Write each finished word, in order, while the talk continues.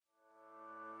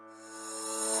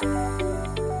Hi,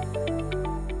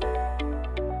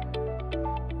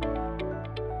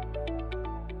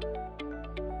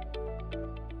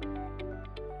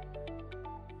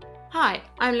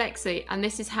 I'm Lexi and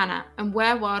this is Hannah and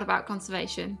we're wild about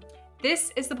conservation.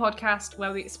 This is the podcast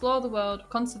where we explore the world of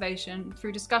conservation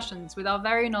through discussions with our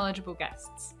very knowledgeable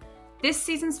guests. This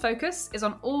season's focus is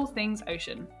on all things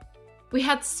ocean. We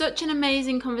had such an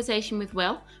amazing conversation with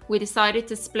Will, we decided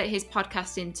to split his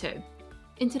podcast in two.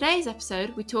 In today's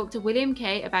episode, we talked to William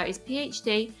Kay about his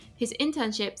PhD, his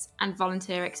internships and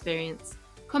volunteer experience.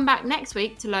 Come back next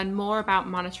week to learn more about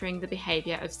monitoring the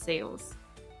behaviour of seals.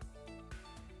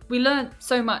 We learned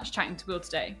so much chatting to Will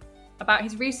today about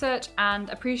his research and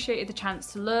appreciated the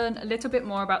chance to learn a little bit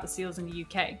more about the seals in the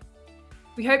UK.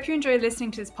 We hope you enjoy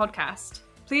listening to this podcast.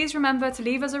 Please remember to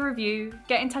leave us a review,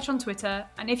 get in touch on Twitter,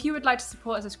 and if you would like to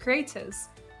support us as creators,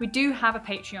 we do have a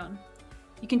Patreon.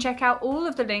 You can check out all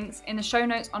of the links in the show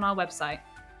notes on our website.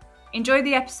 Enjoy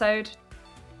the episode.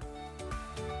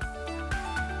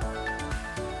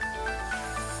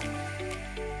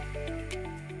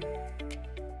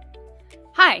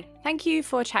 Hi, thank you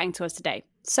for chatting to us today.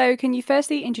 So can you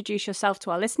firstly introduce yourself to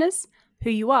our listeners,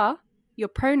 who you are, your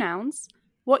pronouns,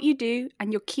 what you do,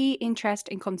 and your key interest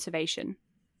in conservation?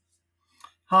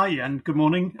 Hi and good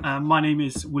morning. My name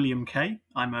is William Kay.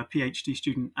 I'm a PhD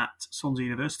student at Swansea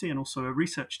University and also a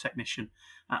research technician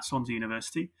at Swansea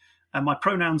University. My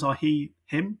pronouns are he,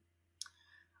 him.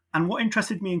 And what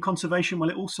interested me in conservation, well,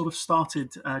 it all sort of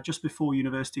started just before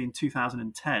university in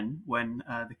 2010 when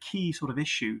the key sort of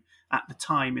issue at the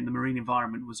time in the marine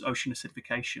environment was ocean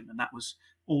acidification. And that was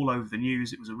all over the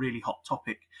news. It was a really hot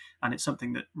topic. And it's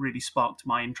something that really sparked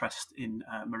my interest in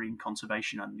marine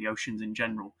conservation and the oceans in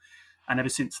general. And ever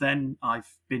since then,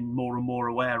 I've been more and more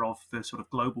aware of the sort of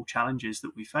global challenges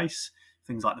that we face,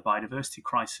 things like the biodiversity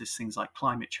crisis, things like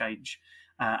climate change,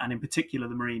 and in particular,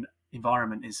 the marine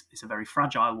environment is a very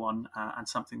fragile one and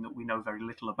something that we know very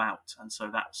little about. And so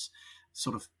that's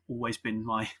sort of always been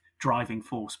my driving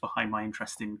force behind my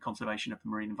interest in conservation of the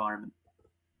marine environment.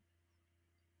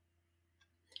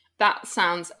 That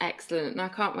sounds excellent and I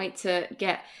can't wait to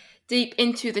get deep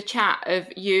into the chat of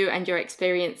you and your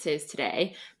experiences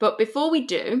today. But before we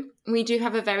do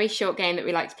have a very short game that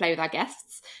we like to play with our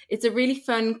guests. It's a really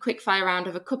fun quick fire round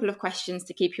of a couple of questions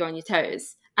to keep you on your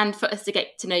toes and for us to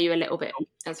get to know you a little bit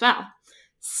as well.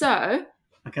 So,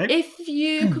 okay. If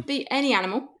you could be any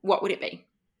animal, what would it be?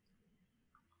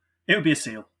 It would be a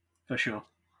seal, for sure.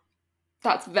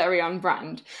 That's very on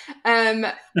brand.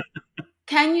 Can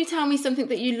you tell me something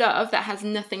that you love that has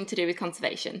nothing to do with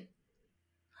conservation?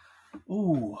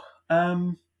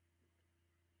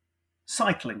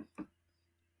 Cycling.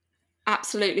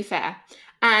 Absolutely fair.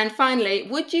 And finally,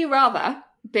 would you rather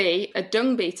be a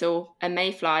dung beetle, a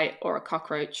mayfly, or a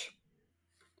cockroach?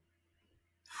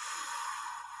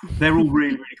 They're all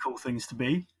really, really cool things to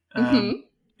be.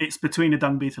 It's between a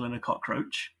dung beetle and a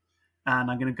cockroach.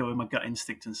 And I'm going to go with my gut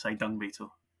instinct and say dung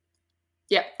beetle.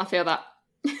 Yep, I feel that.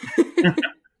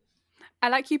 I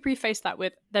like you preface that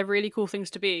with they're really cool things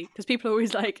to be, because people are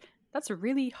always like, that's a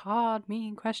really hard,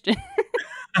 mean question.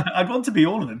 I'd want to be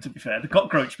all of them, to be fair. The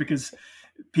cockroach, because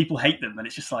people hate them, and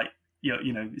it's just like,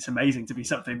 you know, it's amazing to be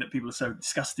something that people are so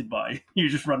disgusted by. You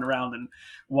just run around and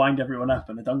wind everyone up,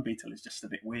 and the dung beetle is just a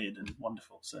bit weird and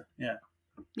wonderful. So, yeah.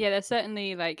 Yeah, they're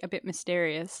certainly like a bit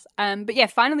mysterious. But yeah,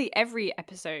 finally, every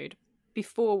episode,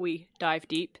 before we dive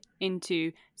deep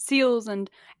into seals and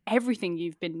everything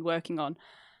you've been working on,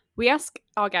 we ask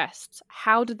our guests,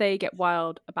 how do they get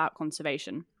wild about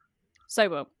conservation? So,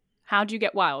 Will, how do you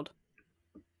get wild?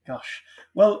 Gosh,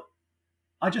 well,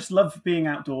 I just love being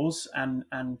outdoors and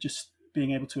just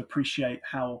being able to appreciate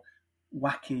how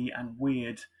wacky and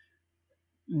weird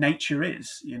nature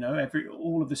is. You know,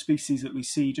 all of the species that we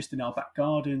see just in our back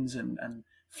gardens and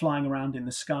flying around in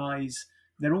the skies,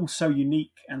 they're all so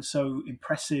unique and so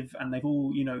impressive, and they've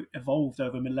all, you know, evolved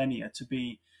over millennia to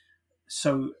be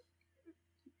so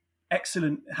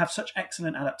excellent, have such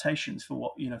excellent adaptations for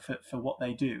what, you know, for what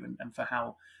they do and for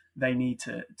how they need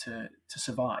to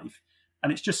survive. And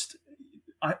it's just,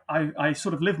 I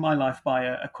sort of live my life by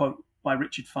a quote by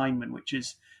Richard Feynman, which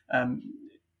is,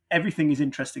 everything is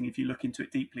interesting if you look into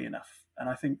it deeply enough. And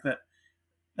I think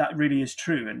that really is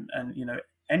true. And you know,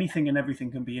 anything and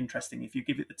everything can be interesting if you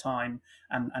give it the time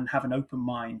and have an open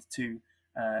mind to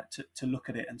look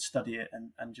at it and study it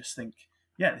and just think,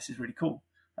 yeah, this is really cool.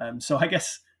 So I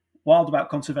guess wild about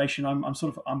conservation,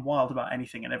 I'm wild about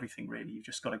anything and everything, really. You've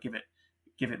just got to give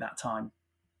it that time.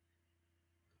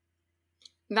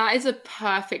 That is a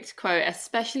perfect quote,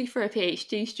 especially for a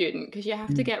PhD student, because you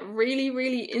have to get really,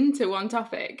 really into one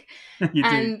topic. You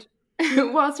and do.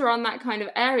 whilst we're on that kind of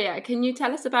area, can you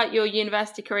tell us about your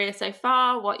university career so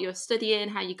far, what you're studying,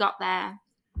 how you got there?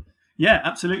 Yeah,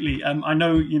 absolutely. I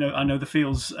know the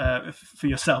feels for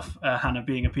yourself, Hannah,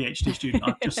 being a PhD student.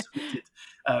 I've just submitted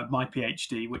my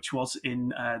PhD, which was in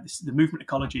the movement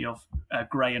ecology of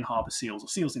grey and harbour seals, or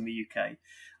seals in the UK.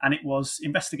 And it was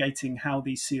investigating how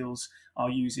these seals are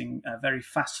using very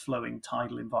fast-flowing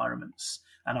tidal environments.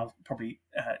 And I'll probably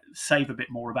save a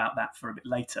bit more about that for a bit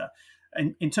later.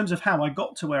 And in terms of how I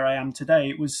got to where I am today,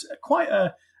 it was quite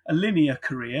a linear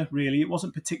career, really. It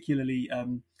wasn't particularly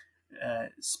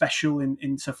special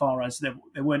insofar as there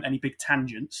weren't any big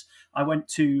tangents. I went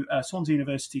to Swansea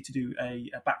University to do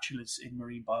a bachelor's in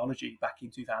marine biology back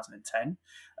in 2010.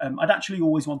 I'd actually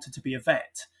always wanted to be a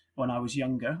vet when I was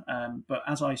younger, but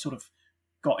as I sort of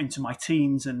got into my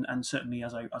teens and certainly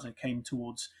as I came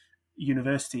towards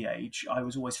university age, I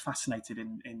was always fascinated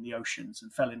in the oceans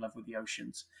and fell in love with the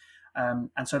oceans. And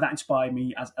so that inspired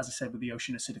me, as I said, with the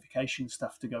ocean acidification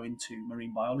stuff, to go into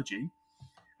marine biology.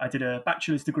 I did a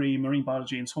bachelor's degree in marine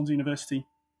biology in Swansea University.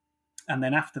 And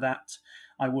then after that,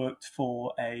 I worked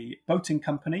for a boating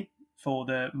company for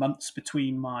the months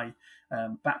between my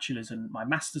bachelor's and my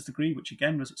master's degree, which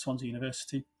again was at Swansea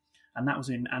University. And that was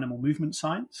in animal movement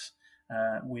science,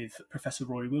 with Professor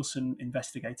Rory Wilson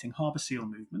investigating harbour seal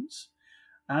movements.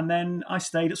 And then I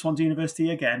stayed at Swansea University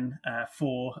again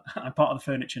for, I'm part of the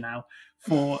furniture now,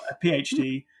 for a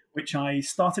PhD, which I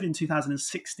started in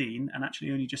 2016 and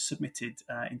actually only just submitted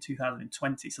in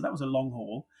 2020. So that was a long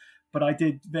haul, but I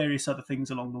did various other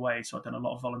things along the way. So I've done a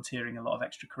lot of volunteering, a lot of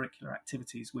extracurricular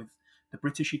activities with the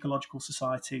British Ecological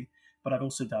Society, but I've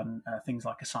also done things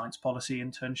like a science policy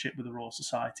internship with the Royal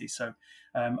Society. So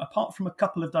apart from a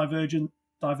couple of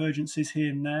divergences here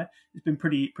and there, it's been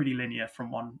pretty linear from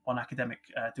one academic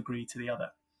degree to the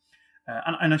other.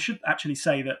 And I should actually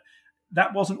say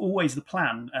that wasn't always the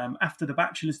plan. After the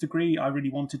bachelor's degree, I really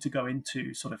wanted to go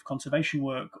into sort of conservation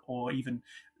work or even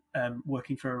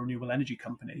working for a renewable energy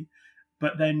company.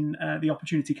 But then the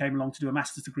opportunity came along to do a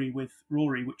master's degree with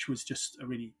Rory, which was just a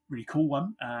really, really cool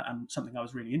one and something I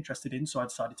was really interested in. So I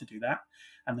decided to do that.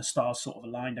 And the stars sort of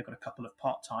aligned. I got a couple of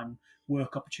part-time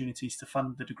work opportunities to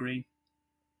fund the degree.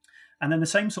 And then the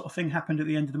same sort of thing happened at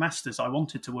the end of the Masters. I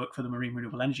wanted to work for the marine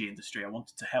renewable energy industry. I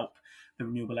wanted to help the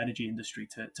renewable energy industry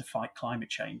to fight climate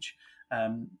change.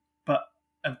 But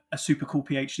a super cool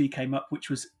PhD came up,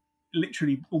 which was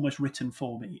literally almost written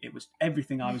for me. It was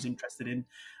everything I was interested in.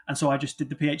 And so I just did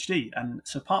the PhD. And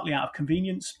so partly out of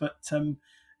convenience, but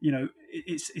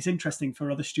it's interesting for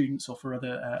other students or for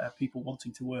other people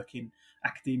wanting to work in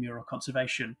academia or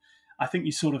conservation. I think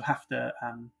you sort of have to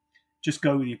just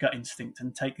go with your gut instinct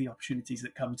and take the opportunities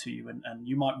that come to you. And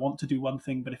you might want to do one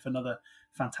thing, but if another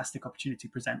fantastic opportunity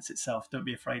presents itself, don't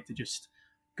be afraid to just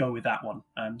go with that one.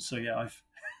 So yeah,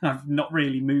 I've not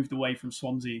really moved away from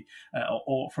Swansea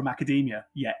or from academia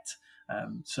yet.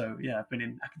 So yeah, I've been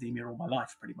in academia all my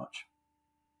life pretty much.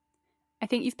 I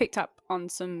think you've picked up on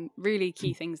some really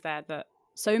key things there, that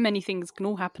so many things can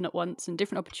all happen at once and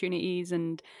different opportunities,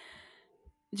 and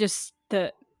just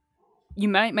that you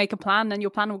might make a plan and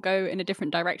your plan will go in a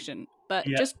different direction. But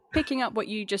just picking up what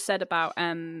you just said about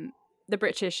the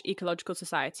British Ecological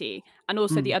Society and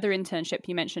also the other internship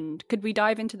you mentioned, could we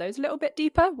dive into those a little bit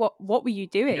deeper? What were you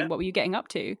doing? Yeah. What were you getting up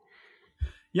to?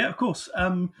 Yeah, of course.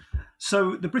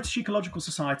 So the British Ecological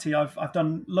Society, I've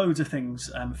done loads of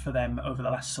things for them over the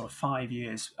last sort of 5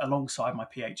 years alongside my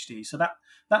PhD. So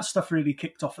that stuff really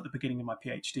kicked off at the beginning of my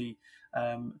PhD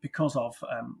because of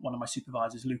one of my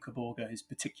supervisors, Luca Borga, who's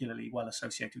particularly well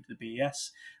associated with the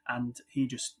BES, and he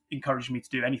just encouraged me to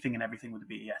do anything and everything with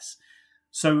the BES.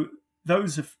 So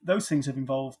those things have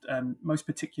involved most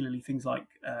particularly things like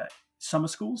summer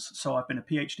schools. So I've been a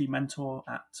PhD mentor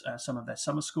at some of their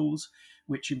summer schools,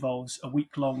 which involves a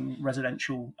week-long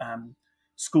residential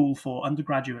school for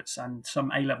undergraduates and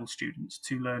some A-level students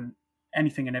to learn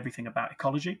anything and everything about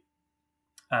ecology.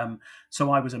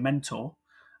 So I was a mentor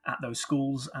at those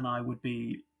schools, and I would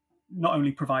be not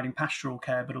only providing pastoral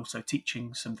care, but also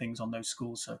teaching some things on those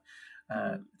schools. So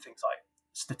things like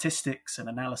statistics and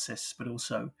analysis, but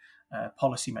also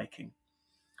policy making.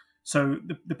 So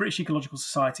the British Ecological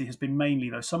Society has been mainly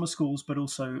those summer schools, but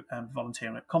also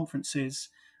volunteering at conferences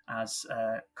as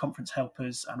conference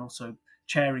helpers, and also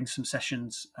chairing some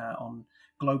sessions on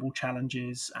global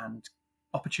challenges and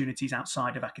opportunities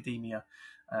outside of academia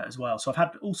as well. So I've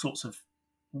had all sorts of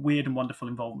weird and wonderful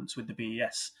involvements with the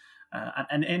BES,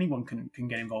 and anyone can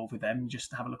get involved with them.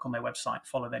 Just have a look on their website,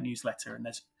 follow their newsletter, and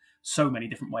there's so many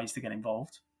different ways to get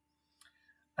involved.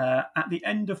 At the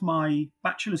end of my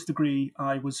bachelor's degree,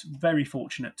 I was very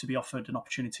fortunate to be offered an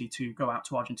opportunity to go out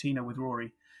to Argentina with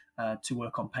Rory to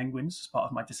work on penguins as part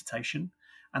of my dissertation.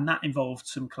 And that involved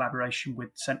some collaboration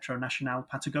with Centro Nacional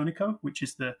Patagónico, which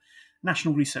is the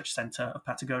National Research Centre of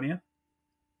Patagonia.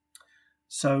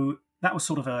 So that was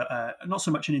sort of not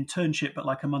so much an internship, but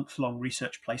like a month-long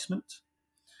research placement.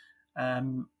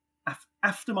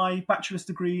 After my bachelor's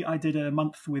degree, I did a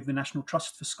month with the National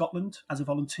Trust for Scotland as a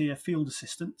volunteer field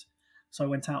assistant. So I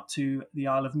went out to the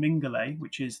Isle of Mingulay,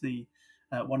 which is the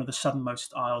one of the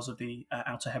southernmost isles of the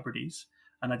Outer Hebrides,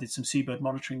 and I did some seabird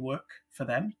monitoring work for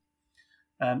them.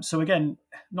 So again,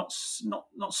 not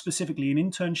specifically an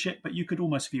internship, but you could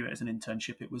almost view it as an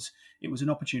internship. It was an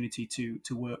opportunity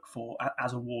to work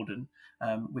as a warden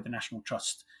with the National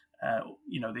Trust.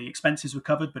 The expenses were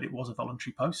covered, but it was a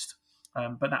voluntary post.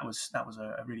 But that was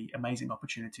a really amazing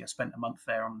opportunity. I spent a month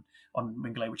there on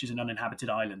Mingulay, which is an uninhabited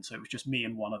island, so it was just me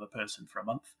and one other person for a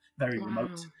month. Very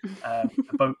remote.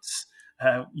 The boats,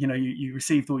 you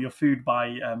received all your food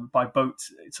by boat,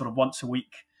 sort of once a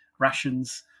week,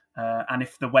 rations. And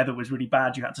if the weather was really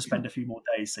bad, you had to spend a few more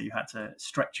days. So you had to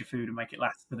stretch your food and make it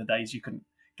last for the days you couldn't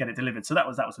get it delivered. So that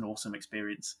was an awesome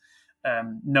experience.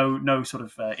 No sort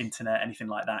of internet, anything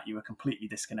like that. You were completely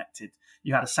disconnected.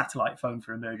 You had a satellite phone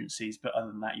for emergencies, but other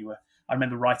than that, I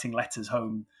remember writing letters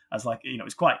home as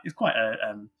it's quite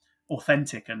a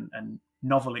authentic and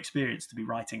novel experience to be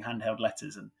writing handheld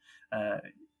letters and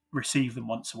receive them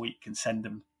once a week and send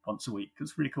them once a week. It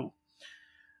was really cool.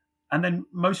 And then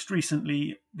most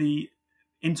recently, the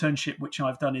internship which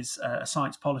I've done is a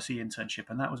science policy internship,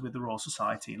 and that was with the Royal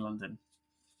Society in London.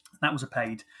 That was a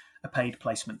paid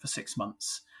placement for 6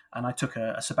 months, and I took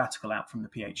a sabbatical out from the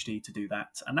PhD to do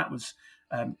that, and that was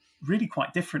really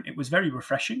quite different. It was very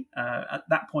refreshing. At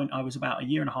that point, I was about a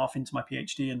year and a half into my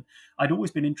PhD, and I'd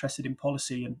always been interested in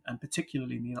policy, and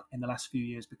particularly in the last few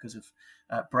years because of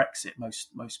Brexit,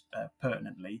 most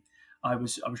pertinently. I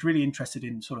was really interested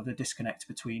in sort of the disconnect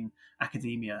between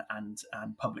academia and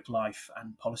public life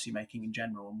and policy making in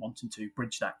general, and wanting to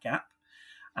bridge that gap.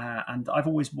 And I've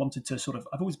always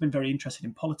been very interested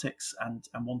in politics and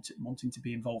wanting to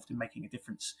be involved in making a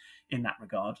difference in that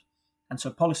regard. And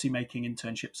so policy making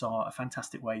internships are a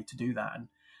fantastic way to do that.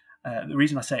 And the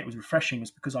reason I say it was refreshing is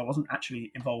because I wasn't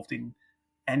actually involved in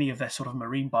any of their sort of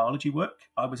marine biology work.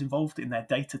 I was involved in their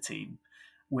data team,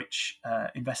 which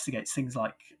investigates things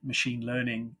like machine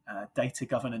learning, data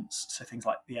governance, so things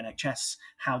like the NHS,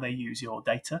 how they use your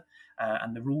data,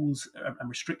 and the rules and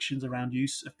restrictions around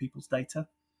use of people's data,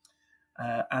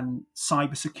 and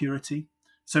cybersecurity.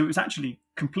 So it was actually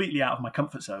completely out of my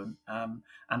comfort zone,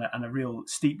 and a real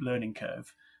steep learning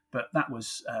curve. But that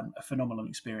was a phenomenal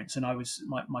experience. And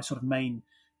my sort of main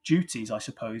duties, I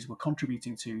suppose, were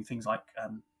contributing to things like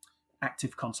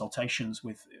active consultations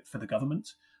for the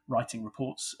government, writing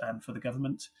reports for the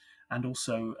government, and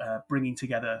also bringing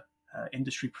together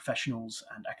industry professionals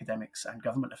and academics and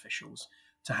government officials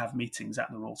to have meetings at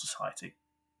the Royal Society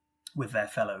with their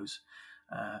fellows.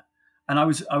 And I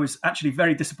was actually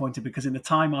very disappointed because in the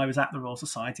time I was at the Royal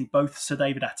Society, both Sir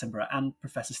David Attenborough and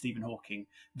Professor Stephen Hawking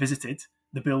visited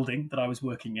the building that I was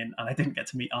working in, and I didn't get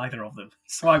to meet either of them.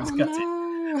 So I was gutted.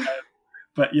 No.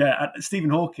 But yeah, Stephen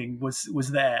Hawking was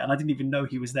there, and I didn't even know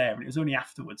he was there. And it was only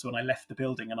afterwards when I left the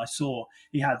building and I saw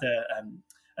he had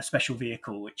a special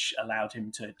vehicle which allowed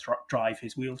him to drive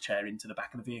his wheelchair into the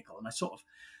back of the vehicle. And I sort of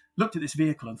looked at this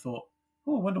vehicle and thought,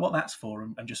 "Oh, I wonder what that's for,"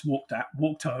 and just walked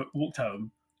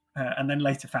home. And then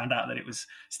later found out that it was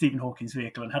Stephen Hawking's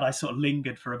vehicle. And had I sort of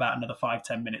lingered for about another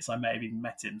 5-10 minutes, I may have even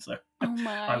met him. So Oh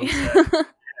my! I was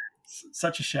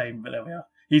such a shame, but there we are.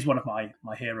 He's one of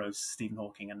my heroes, Stephen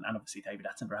Hawking, and obviously David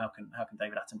Attenborough. How can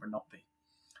David Attenborough not be?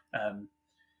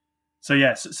 So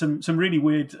yeah, some really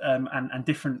weird and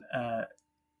different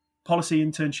policy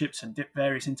internships and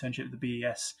various internships at the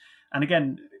BES. And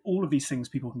again, all of these things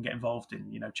people can get involved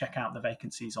in. Check out the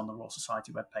vacancies on the Royal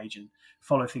Society webpage and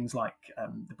follow things like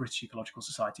the British Ecological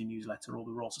Society newsletter or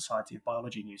the Royal Society of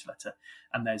Biology newsletter.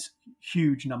 And there's a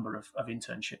huge number of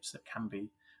internships that can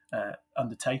be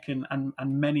undertaken,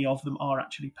 and many of them are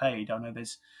actually paid. I know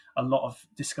there's a lot of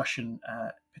discussion,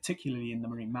 particularly in the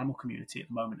marine mammal community at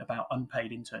the moment, about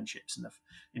unpaid internships and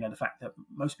the fact that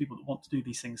most people that want to do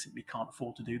these things simply can't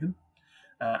afford to do them,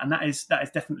 and that is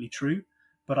definitely true.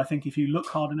 But I think if you look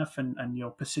hard enough and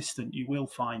you're persistent, you will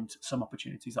find some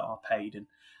opportunities that are paid,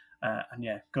 and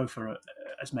go for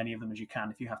as many of them as you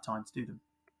can if you have time to do them.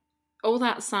 All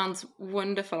that sounds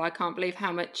wonderful. I can't believe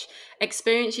how much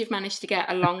experience you've managed to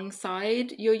get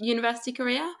alongside your university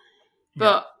career.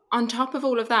 But on top of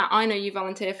all of that, I know you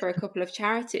volunteer for a couple of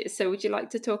charities. So would you like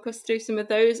to talk us through some of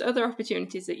those other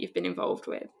opportunities that you've been involved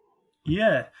with?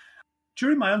 Yeah.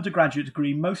 During my undergraduate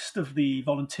degree, most of the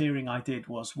volunteering I did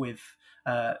was with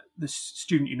the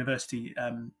Student University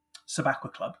Sub-Aqua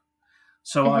Club.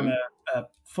 So I'm a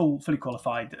fully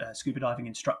qualified scuba diving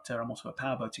instructor. I'm also a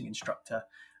powerboating instructor.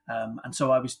 And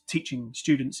so I was teaching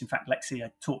students. In fact, Lexi,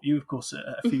 I taught you, of course,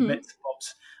 a few bits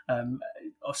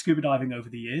of scuba diving over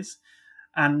the years.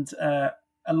 And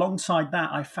alongside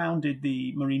that, I founded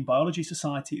the Marine Biology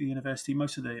Society at the university.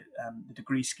 Most of the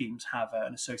degree schemes have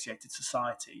an associated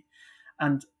society.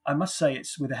 And I must say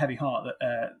it's with a heavy heart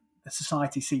that the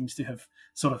society seems to have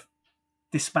sort of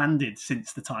disbanded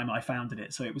since the time I founded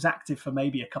it. So it was active for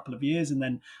maybe a couple of years, and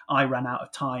then I ran out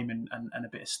of time and a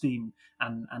bit of steam,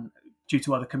 and due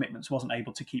to other commitments wasn't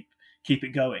able to keep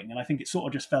it going. And I think it sort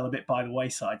of just fell a bit by the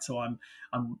wayside. So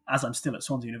I'm still at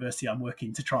Swansea University, I'm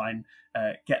working to try and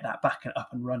get that back up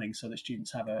and running so that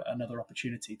students have another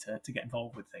opportunity to get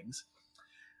involved with things.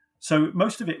 So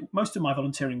most of my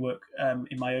volunteering work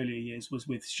in my earlier years was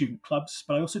with student clubs,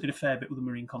 but I also did a fair bit with the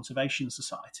Marine Conservation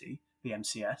Society, the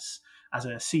MCS, as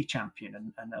a sea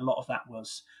champion, and a lot of that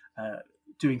was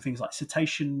doing things like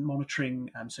cetacean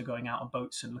monitoring, so going out on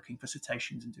boats and looking for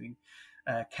cetaceans and doing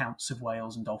counts of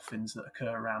whales and dolphins that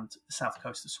occur around the south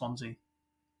coast of Swansea.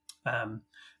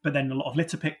 But then a lot of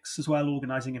litter picks as well,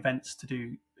 organising events to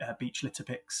do beach litter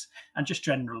picks, and just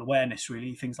general awareness,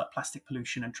 really, things like plastic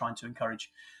pollution, and trying to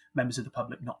encourage members of the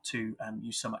public not to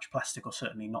use so much plastic, or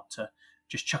certainly not to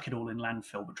just chuck it all in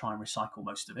landfill, but try and recycle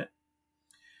most of it.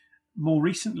 More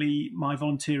recently, my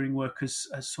volunteering work has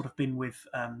sort of been with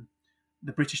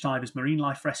the British Divers Marine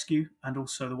Life Rescue and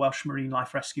also the Welsh Marine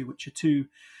Life Rescue, which are two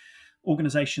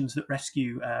organisations that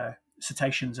rescue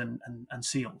cetaceans and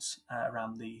seals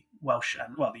around the Welsh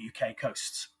and, the UK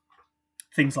coasts.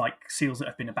 Things like seals that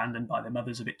have been abandoned by their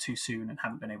mothers a bit too soon and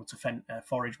haven't been able to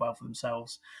forage well for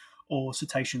themselves, or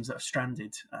cetaceans that are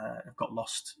stranded, have got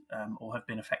lost, or have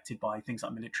been affected by things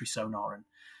like military sonar and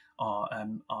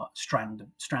are strand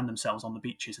themselves on the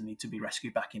beaches and need to be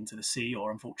rescued back into the sea,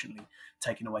 or unfortunately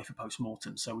taken away for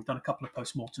post-mortem. So we've done a couple of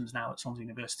post-mortems now at Swansea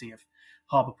University of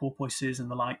harbour porpoises and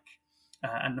the like.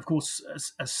 And of course,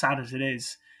 as sad as it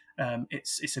is,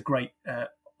 it's a great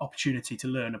opportunity to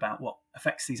learn about what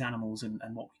affects these animals and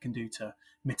what we can do to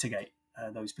mitigate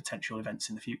those potential events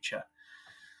in the future.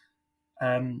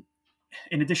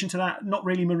 In addition to that, not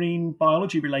really marine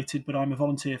biology related, but I'm a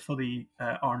volunteer for the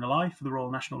RNLI, for the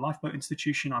Royal National Lifeboat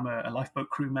Institution. I'm a lifeboat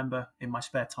crew member in my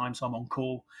spare time, so I'm on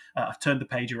call. I've turned the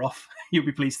pager off, you'll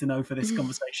be pleased to know, for this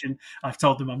conversation. I've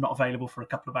told them I'm not available for a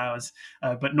couple of hours,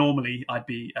 but normally I'd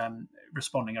be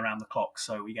responding around the clock.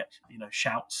 So we get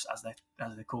shouts, as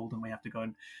they're called, and we have to go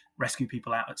and rescue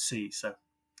people out at sea. So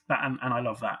that, and I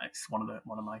love that. It's one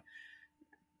of my,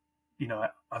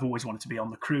 I've always wanted to be on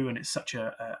the crew, and it's such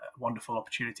a wonderful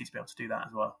opportunity to be able to do that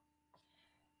as well.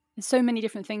 There's so many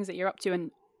different things that you're up to, and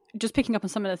just picking up on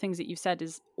some of the things that you've said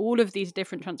is all of these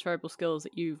different transferable skills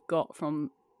that you've got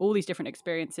from all these different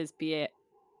experiences, be it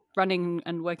running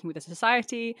and working with a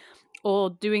society or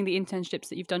doing the internships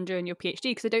that you've done during your PhD,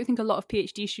 because I don't think a lot of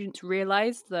PhD students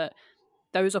realise that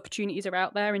those opportunities are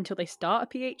out there until they start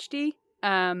a PhD.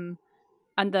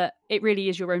 And that it really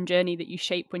is your own journey that you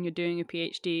shape when you're doing a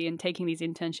PhD, and taking these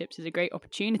internships is a great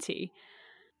opportunity.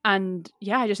 And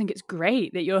yeah, I just think it's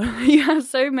great that you have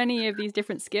so many of these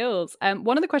different skills.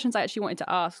 One of the questions I actually wanted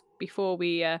to ask before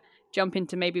we jump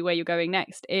into maybe where you're going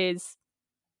next is,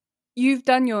 you've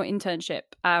done your internship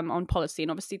on policy,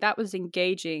 and obviously that was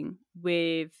engaging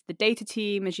with the data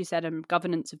team, as you said, and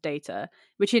governance of data,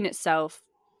 which in itself,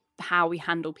 how we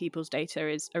handle people's data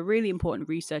is a really important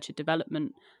researcher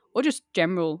development or just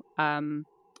general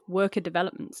worker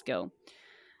development skill.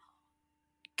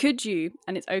 Could you,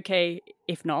 and it's okay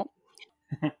if not,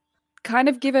 kind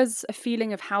of give us a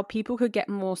feeling of how people could get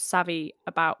more savvy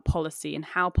about policy and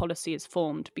how policy is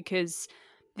formed? Because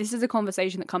this is a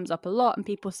conversation that comes up a lot, and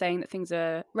people saying that things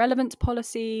are relevant to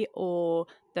policy or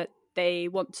that they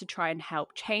want to try and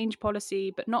help change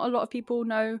policy, but not a lot of people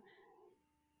know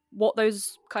what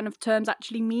those kind of terms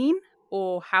actually mean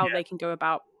or how they can go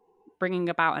about bringing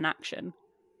about an action.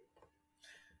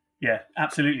 Yeah,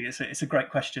 absolutely. It's a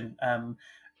great question.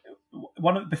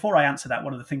 Before I answer that,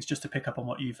 one of the things, just to pick up on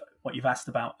what you've asked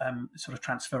about sort of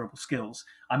transferable skills,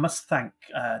 I must thank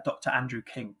Dr. Andrew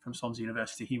King from Swansea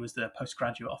University. He was the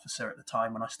postgraduate officer at the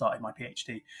time when I started my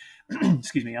PhD.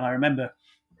 Excuse me. And I remember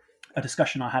a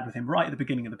discussion I had with him right at the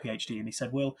beginning of the PhD, and he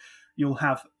said, "Will, you'll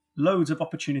have loads of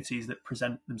opportunities that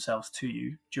present themselves to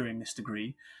you during this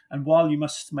degree, and while you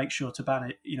must make sure to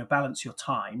balance your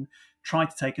time, try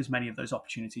to take as many of those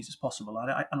opportunities as possible."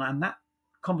 And that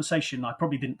conversation, I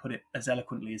probably didn't put it as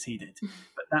eloquently as he did,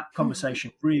 but that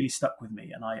conversation really stuck with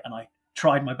me, and I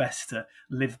tried my best to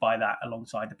live by that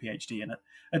alongside the PhD. And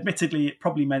admittedly, it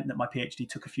probably meant that my PhD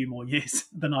took a few more years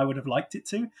than I would have liked it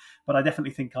to. But I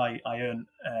definitely think I earned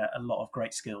a lot of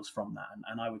great skills from that.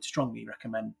 And I would strongly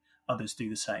recommend others do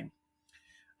the same.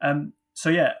 So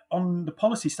yeah, on the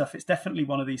policy stuff, it's definitely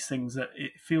one of these things that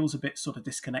it feels a bit sort of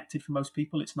disconnected for most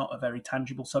people. It's not a very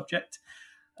tangible subject.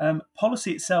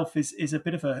 Policy itself is a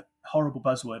bit of a horrible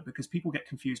buzzword because people get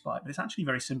confused by it, but it's actually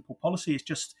very simple. Policy is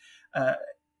just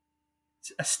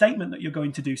a statement that you're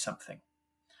going to do something.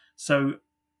 So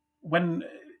when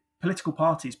political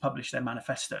parties publish their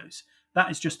manifestos,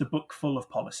 that is just a book full of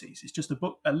policies. It's just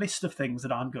a list of things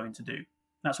that I'm going to do.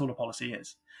 That's all a policy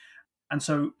is. And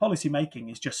so policy making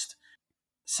is just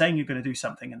saying you're going to do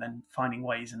something and then finding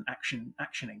ways and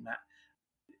actioning that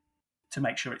to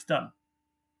make sure it's done.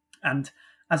 And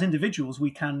as individuals,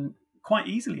 we can quite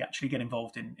easily actually get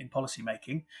involved in policy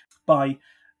making by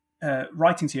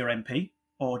writing to your MP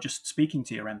or just speaking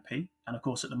to your MP. And of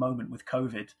course, at the moment with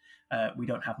COVID, we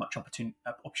don't have much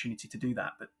opportunity to do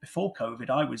that. But before COVID,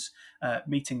 I was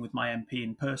meeting with my MP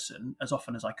in person as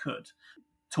often as I could,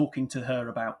 talking to her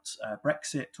about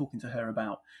Brexit, talking to her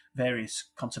about various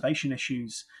conservation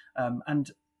issues.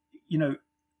 And, you know,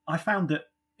 I found that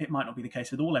it might not be the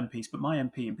case with all MPs, but my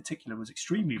MP in particular was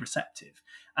extremely receptive.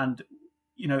 And,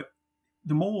 you know,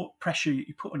 the more pressure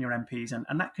you put on your MPs,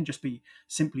 and that can just be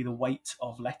simply the weight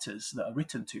of letters that are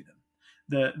written to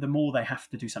them, the more they have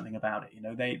to do something about it. You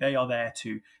know, they are there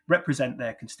to represent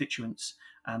their constituents,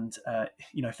 and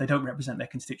you know, if they don't represent their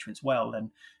constituents well, then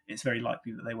it's very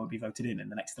likely that they won't be voted in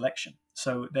the next election.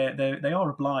 So they are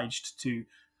obliged to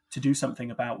do something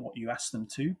about what you ask them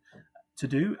to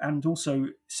do, and also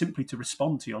simply to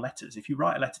respond to your letters. If you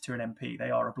write a letter to an MP, they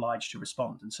are obliged to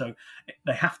respond, and so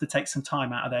they have to take some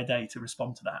time out of their day to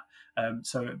respond to that.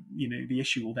 So you know, the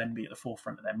issue will then be at the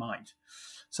forefront of their mind.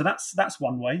 So that's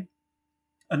one way.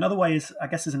 Another way is, I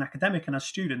guess, as an academic and as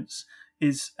students,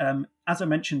 is as I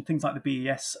mentioned, things like the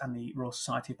BES and the Royal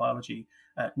Society of Biology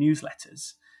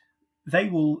newsletters. They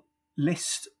will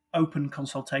list open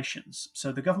consultations.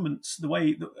 So the government's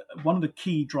one of the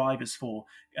key drivers for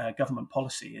government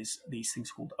policy is these things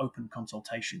called open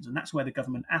consultations, and that's where the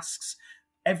government asks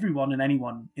everyone and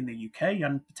anyone in the UK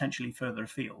and potentially further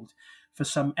afield for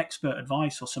some expert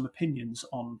advice or some opinions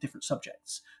on different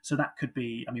subjects. So that could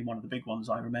be, I mean, one of the big ones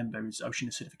I remember is ocean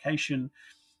acidification,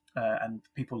 and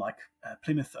people like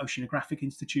Plymouth Oceanographic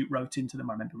Institute wrote into them.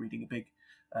 I remember reading a big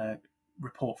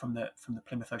report from the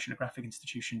Plymouth Oceanographic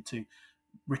Institution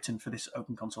written for this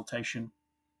open consultation.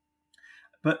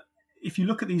 But if you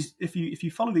look at these, if you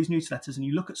follow these newsletters and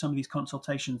you look at some of these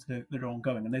consultations that are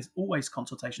ongoing, and there's always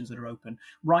consultations that are open.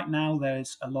 Right now,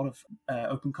 there's a lot of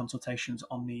open consultations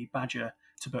on the badger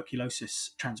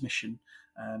tuberculosis transmission,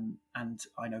 and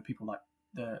I know people like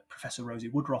the Professor Rosie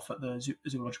Woodruff at the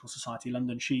Zoological Society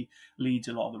London. She leads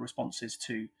a lot of the responses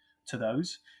to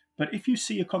those. But if you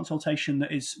see a consultation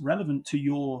that is relevant to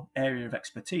your area of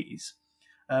expertise,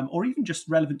 or even just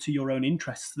relevant to your own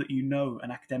interests that you know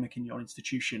an academic in your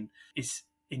institution is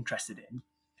interested in,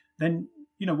 then,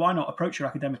 you know, why not approach your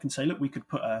academic and say, look, we could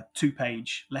put a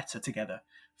 2-page letter together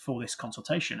for this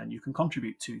consultation, and you can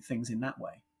contribute to things in that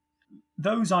way.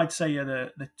 Those, I'd say, are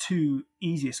the two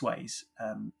easiest ways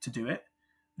to do it.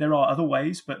 There are other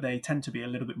ways, but they tend to be a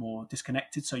little bit more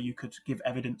disconnected. So you could give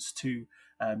evidence to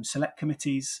select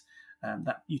committees,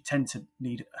 that you tend to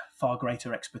need far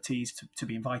greater expertise to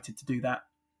be invited to do that.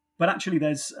 But actually,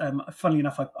 there's, funnily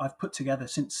enough, I've put together,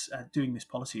 since doing this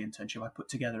policy internship, I put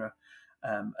together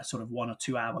a sort of 1 or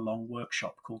 2 hour long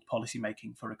workshop called Policy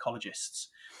Making for Ecologists.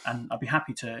 And I'd be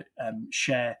happy to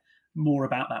share more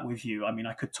about that with you. I mean,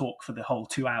 I could talk for the whole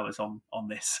 2 hours on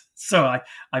this, so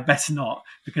I best not,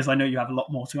 because I know you have a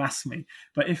lot more to ask me.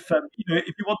 But if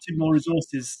if you wanted more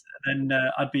resources, then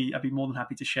I'd be more than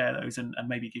happy to share those, and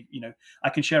maybe give, I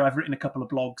can share. I've written a couple of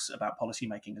blogs about policy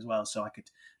making as well, so I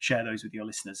could share those with your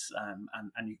listeners,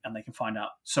 and they can find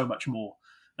out so much more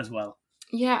as well.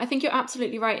 Yeah, I think you're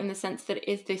absolutely right in the sense that it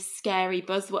is this scary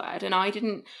buzzword, and I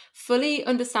didn't fully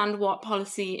understand what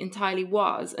policy entirely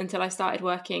was until I started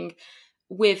working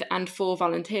with and for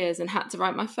volunteers and had to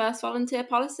write my first volunteer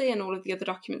policy and all of the other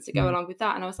documents that go along with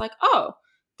that. And I was like, oh,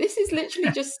 this is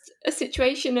literally just a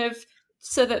situation of,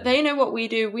 so that they know what we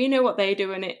do, we know what they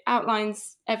do, and it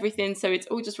outlines everything. So it's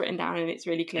all just written down and it's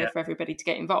really clear for everybody to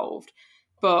get involved.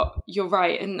 But you're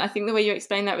right. And I think the way you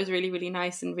explained that was really, really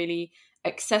nice and really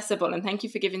accessible. And thank you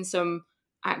for giving some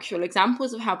actual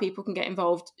examples of how people can get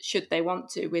involved should they want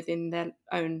to within their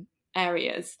own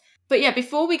areas. But yeah,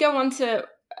 before we go on to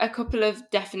a couple of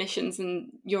definitions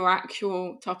and your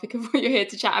actual topic of what you're here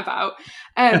to chat about,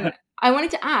 I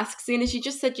wanted to ask, seeing as you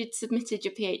just said you'd submitted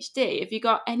your PhD, have you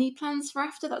got any plans for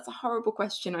after? That's a horrible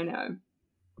question, I know.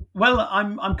 Well,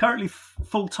 I'm currently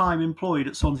full-time employed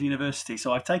at Swansea University,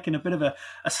 so I've taken a bit of a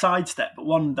sidestep, but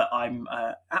one that I'm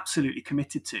absolutely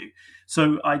committed to.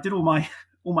 So I did all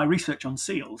my research on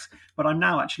seals, but I'm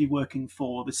now actually working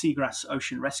for the Seagrass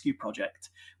Ocean Rescue Project,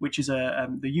 which is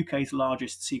the UK's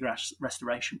largest seagrass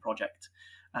restoration project,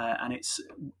 and it's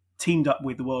teamed up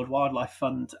with the World Wildlife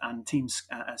Fund and Team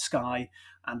Sky,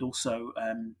 and also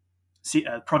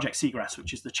Project Seagrass,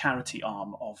 which is the charity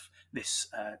arm of this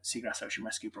Seagrass Ocean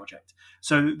Rescue Project.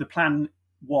 So the plan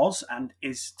was and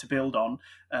is to build on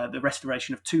the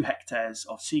restoration of 2 hectares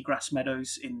of seagrass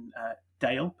meadows in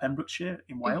Dale, Pembrokeshire,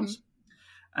 in Wales.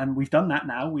 Mm-hmm. And we've done that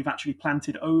now. We've actually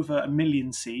planted over 1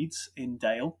 million seeds in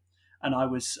Dale. And I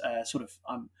was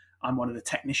I'm one of the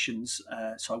technicians,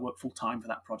 so I work full time for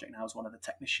that project now as one of the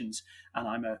technicians, and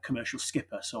I'm a commercial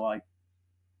skipper, so I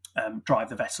drive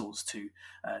the vessels to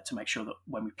make sure that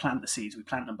when we plant the seeds, we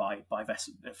plant them by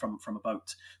vessel from a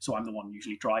boat. So I'm the one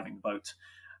usually driving the boat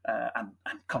and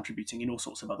contributing in all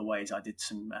sorts of other ways. I did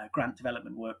some grant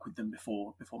development work with them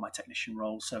before my technician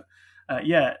role. So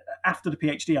after the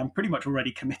PhD, I'm pretty much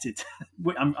already committed.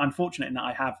 I'm fortunate in that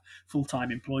I have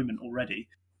full-time employment already.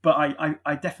 But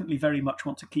I definitely very much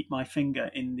want to keep my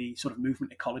finger in the sort of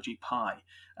movement ecology pie.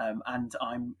 And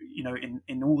I'm,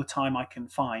 in all the time I can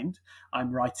find,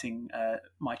 I'm writing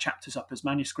my chapters up as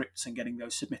manuscripts and getting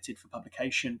those submitted for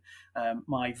publication.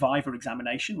 My Viva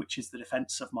examination, which is the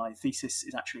defence of my thesis,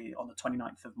 is actually on the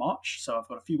 29th of March. So I've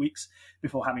got a few weeks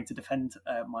before having to defend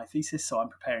my thesis. So I'm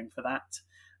preparing for that.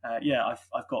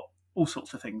 I've got all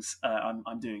sorts of things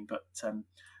I'm doing. But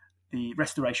the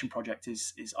restoration project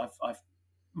is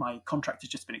my contract has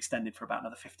just been extended for about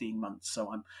another 15 months,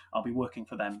 so I'll be working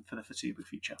for them for the foreseeable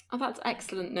future. Oh, that's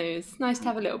excellent news. Nice to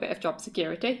have a little bit of job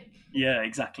security. Yeah,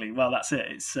 exactly. Well, that's it.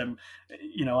 It's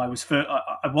I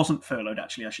wasn't furloughed,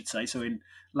 actually, I should say. So in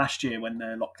last year, when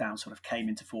the lockdown sort of came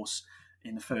into force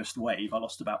in the first wave, I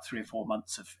lost about 3 or 4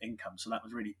 months of income. So that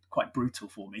was really quite brutal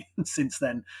for me. And since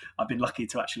then, I've been lucky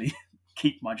to actually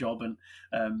keep my job and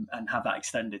have that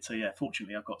extended. So yeah,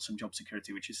 fortunately I've got some job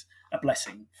security, which is a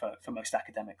blessing for most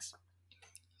academics.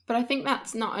 But I think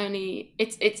that's not only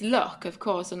it's luck, of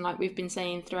course, and like we've been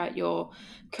saying throughout your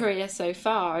career so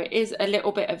far, it is a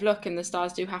little bit of luck, and the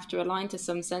stars do have to align to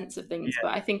some sense of things. Yeah.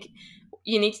 But I think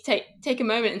you need to take a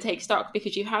moment and take stock,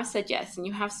 because you have said yes and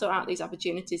you have sought out these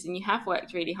opportunities and you have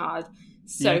worked really hard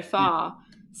so far. Yeah.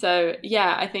 So,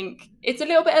 yeah, I think it's a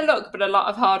little bit of luck, but a lot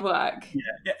of hard work.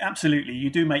 Yeah, absolutely. You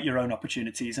do make your own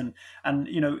opportunities. And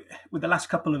with the last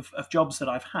couple of jobs that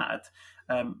I've had,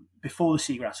 before the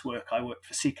seagrass work, I worked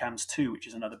for CCAMS 2, which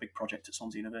is another big project at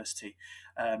Swansea University.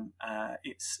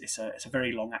 It's a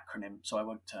very long acronym, so I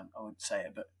won't say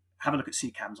it, but have a look at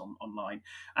CCAMS online.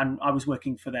 And I was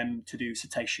working for them to do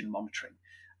cetacean monitoring.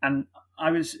 And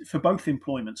I was, for both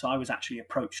employments, I was actually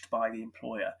approached by the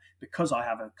employer because I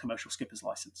have a commercial skipper's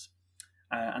license.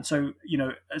 And so,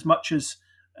 as much as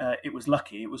it was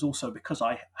lucky, it was also because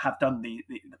I have done the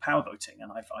power boating,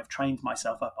 and I've trained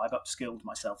myself up, I've upskilled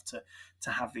myself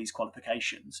to have these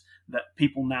qualifications, that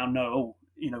people now know,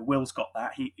 Will's got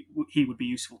that, he would be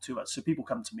useful to us. So people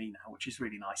come to me now, which is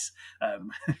really nice.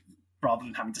 Rather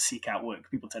than having to seek out work,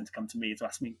 people tend to come to me to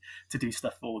ask me to do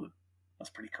stuff for them.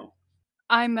 That's pretty cool.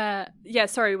 I'm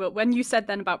sorry, Will, when you said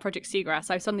then about Project Seagrass,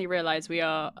 I suddenly realised we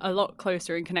are a lot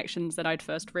closer in connections than I'd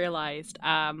first realised.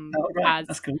 Right.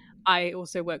 That's cool. I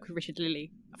also work with Richard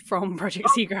Lilly from Project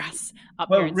Seagrass up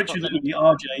here in Richard Scotland. Lilly,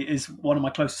 RJ, is one of my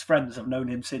closest friends. I've known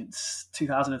him since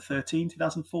 2013,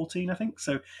 2014, I think.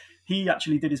 So he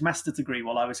actually did his master's degree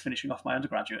while I was finishing off my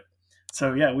undergraduate.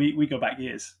 So yeah, we go back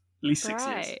years, at least 6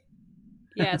 years.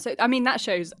 Yeah, so I mean, that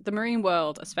shows the marine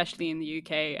world, especially in the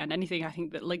UK, and anything I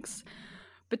think that links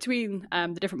between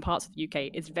the different parts of the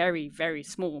UK is very, very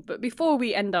small. But before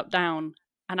we end up down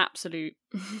an absolute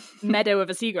meadow of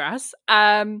a seagrass,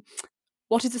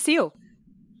 what is a seal?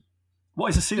 What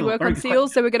is a seal? You work on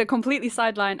seals, so we're going to completely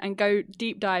sideline and go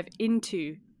deep dive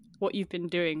into what you've been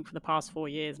doing for the past 4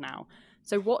 years now.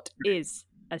 So what is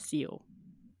a seal?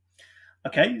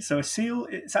 Okay, so a seal,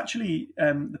 it's actually,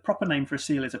 the proper name for a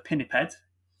seal is a pinniped.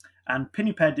 And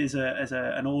pinniped is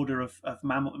an order of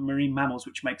marine mammals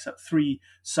which makes up 3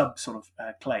 sub sort of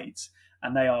clades.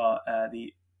 And they are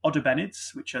the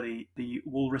odobenids, which are the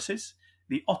walruses,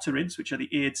 the otarids, which are the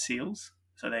eared seals,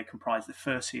 so they comprise the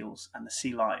fur seals and the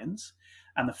sea lions,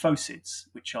 and the phocids,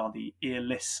 which are the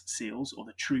earless seals or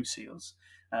the true seals.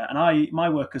 My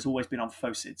work has always been on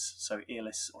phocids, so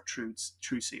earless or true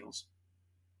seals.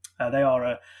 They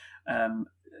are a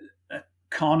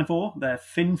carnivore, they're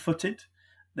fin-footed.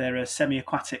 They're a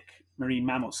semi-aquatic marine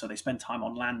mammals, so they spend time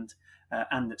on land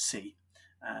and at sea.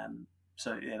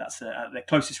 So yeah, that's their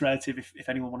closest relative, if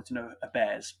anyone wanted to know, are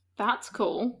bears. That's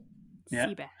cool. Yeah.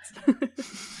 Sea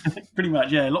bears. Pretty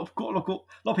much, yeah. A lot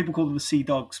of people call them the sea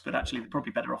dogs, but actually they're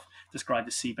probably better off described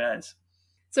as sea bears.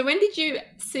 So when did you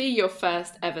see your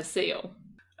first ever seal?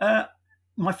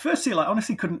 My first seal, I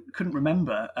honestly couldn't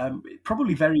remember.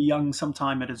 Probably very young,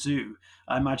 sometime at a zoo.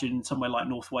 I imagine somewhere like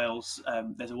North Wales.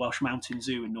 There's a Welsh Mountain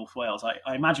Zoo in North Wales.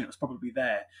 I imagine it was probably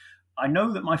there. I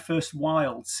know that my first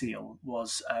wild seal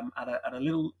was at a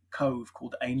little cove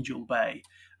called Angel Bay,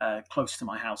 close to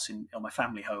my house, or my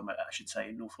family home, I should say,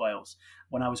 in North Wales,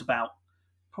 when I was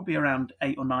probably around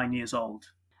 8 or 9 years old.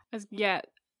 Yeah,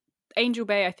 Angel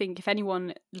Bay, I think if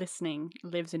anyone listening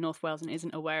lives in North Wales and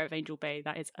isn't aware of Angel Bay,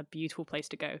 that is a beautiful place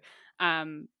to go.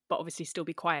 But obviously still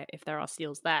be quiet if there are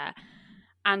seals there.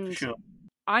 And Sure.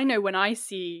 I know I've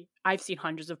seen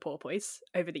hundreds of porpoise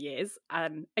over the years,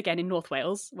 again in North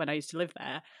Wales when I used to live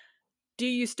there. Do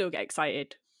you still get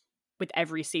excited with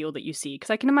every seal that you see?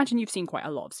 Because I can imagine you've seen quite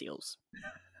a lot of seals.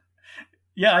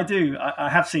 Yeah, I do. I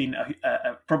have seen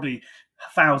probably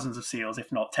thousands of seals,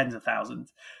 if not tens of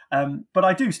thousands. But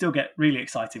I do still get really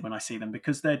excited when I see them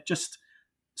because they're just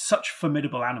such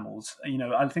formidable animals.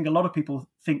 I think a lot of people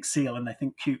think seal and they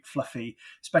think cute, fluffy,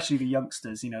 especially the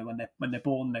youngsters. When they're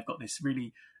born, they've got this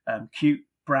really cute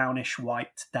brownish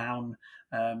white down,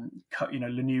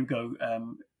 lanugo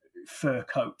fur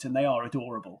coat, and they are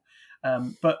adorable.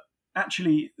 But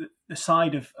actually, the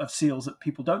side of seals that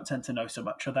people don't tend to know so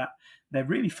much are that they're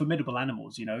really formidable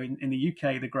animals. In the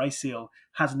UK, the grey seal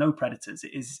has no predators.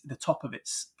 It is the top of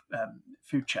its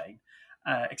food chain.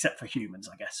 Except for humans,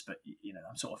 I guess. But,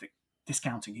 I'm sort of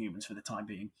discounting humans for the time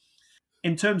being.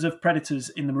 In terms of predators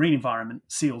in the marine environment,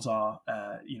 seals are,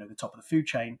 the top of the food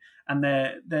chain. And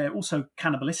they're also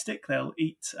cannibalistic. They'll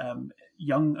eat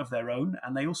young of their own.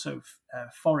 And they also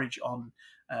forage on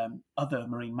other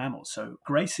marine mammals. So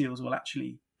grey seals will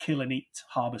actually kill and eat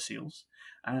harbour seals.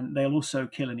 And they'll also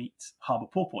kill and eat harbour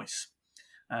porpoise.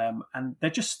 And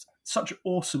they're just such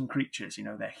awesome creatures.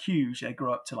 They're huge. They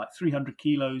grow up to like 300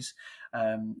 kilos.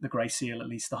 The grey seal, at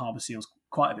least the harbour seal's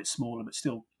quite a bit smaller, but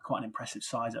still quite an impressive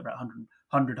size at about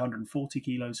 140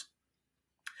 kilos.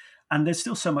 And there's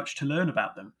still so much to learn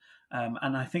about them.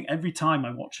 And I think every time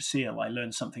I watch a seal, I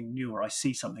learn something new or I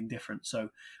see something different. So,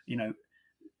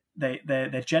 they're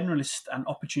generalist and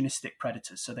opportunistic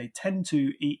predators. So they tend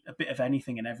to eat a bit of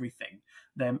anything and everything.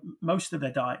 Most of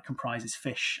their diet comprises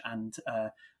fish and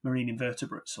marine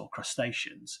invertebrates or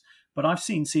crustaceans. But I've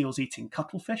seen seals eating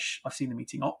cuttlefish. I've seen them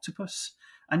eating octopus.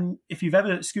 And if you've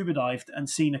ever scuba dived and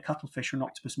seen a cuttlefish or an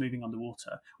octopus moving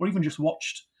underwater, or even just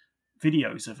watched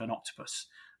videos of an octopus,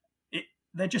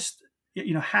 they're just,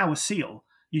 how a seal,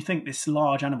 you think this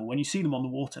large animal, when you see them on the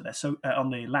water, they're so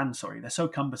on the land, they're so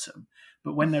cumbersome.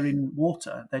 But when they're in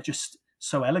water, they're just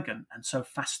so elegant and so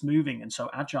fast moving and so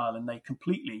agile, and they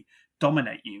completely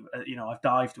dominate you. I've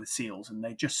dived with seals, and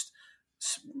they just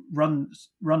run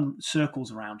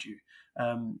circles around you.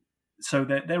 So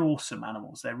they're awesome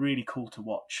animals. They're really cool to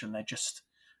watch, and they're just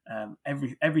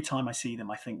every time I see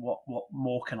them, I think, what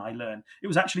more can I learn? It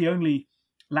was actually only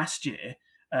last year.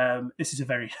 This is a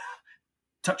very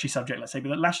touchy subject, let's say,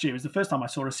 but last year was the first time I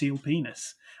saw a seal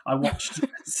penis. I watched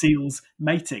seals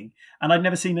mating, and I'd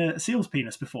never seen a seal's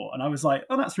penis before, and I was like,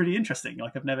 oh, that's really interesting.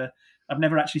 Like I've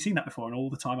never actually seen that before in all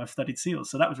the time I've studied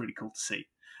seals, so that was really cool to see.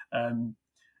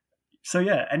 So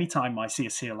yeah, anytime I see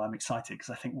a seal, I'm excited because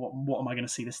I think, what am I going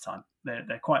to see this time?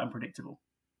 They're quite unpredictable.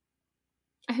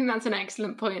 I think that's an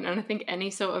excellent point, and I think any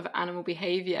sort of animal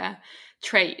behaviour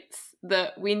traits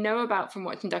that we know about from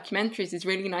watching documentaries is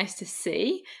really nice to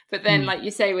see. But then, like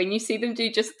you say, when you see them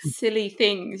do just silly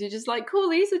things, you're just like, cool,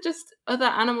 these are just other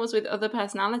animals with other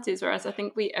personalities. Whereas I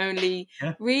think we only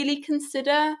really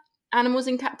consider animals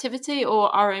in captivity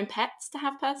or our own pets to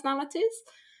have personalities.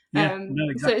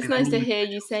 Exactly. So it's nice to hear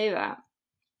you say that.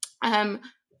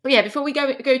 But yeah, before we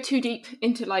go too deep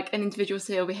into like an individual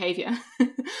seal behaviour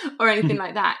or anything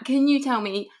like that, can you tell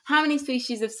me how many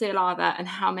species of seal are there and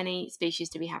how many species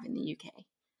do we have in the UK?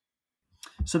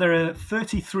 So there are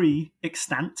 33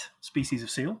 extant species of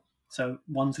seal. So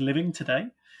one's living today.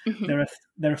 Mm-hmm.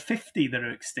 There are 50 that are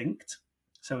extinct.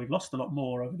 So we've lost a lot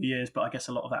more over the years, but I guess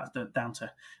a lot of that is down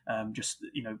to just,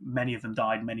 many of them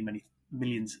died many, many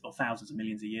millions or thousands of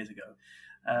millions of years ago.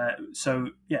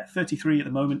 33 at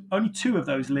the moment. Only 2 of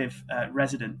those live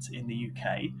resident in the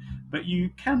UK, but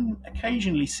you can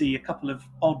occasionally see a couple of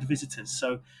odd visitors.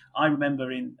 So I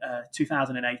remember in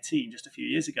 2018, just a few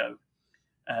years ago,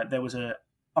 there was an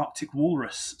Arctic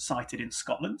walrus sighted in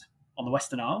Scotland on the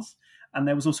Western Isles, And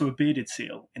there was also a bearded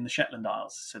seal in the Shetland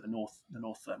Isles, so the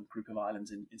north group of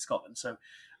islands in Scotland. So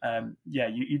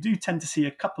you do tend to see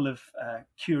a couple of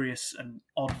curious and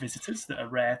odd visitors that are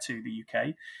rare to the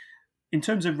UK. In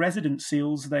terms of resident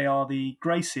seals, they are the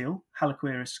grey seal,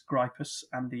 Haliquirus grypus,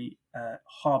 and the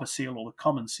harbour seal or the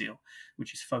common seal,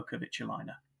 which is Phoca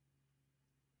vitulina.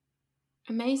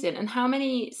 Amazing. And how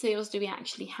many seals do we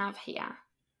actually have here?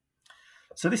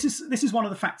 So this is one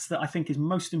of the facts that I think is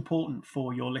most important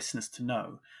for your listeners to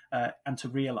know and to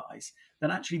realise, that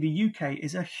actually the UK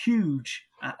is a huge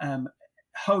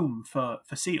home for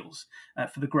seals,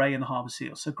 for the grey and the harbour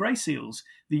seals. So grey seals,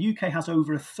 the UK has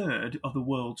over a third of the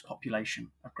world's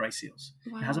population of grey seals.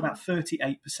 Wow. It has about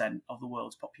 38% of the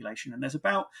world's population, and there's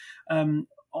about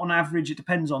on average, it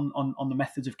depends on the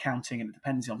methods of counting, and it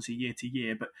depends obviously year to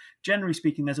year, but generally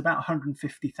speaking, there's about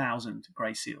 150,000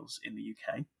 grey seals in the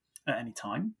UK at any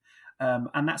time.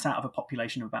 And that's out of a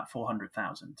population of about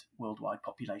 400,000 worldwide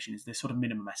population is the sort of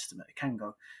minimum estimate.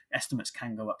 Estimates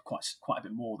can go up quite a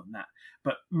bit more than that.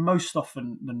 But most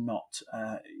often than not,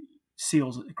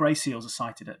 grey seals are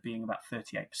cited at being about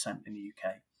 38% in the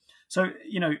UK. So,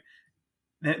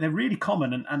 they're really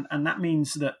common, and that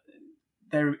means that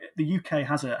the UK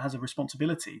has a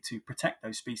responsibility to protect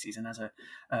those species, and as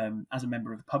a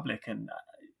member of the public, and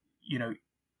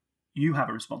you have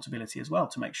a responsibility as well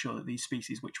to make sure that these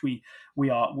species, which we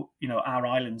are, our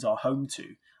islands are home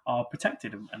to, are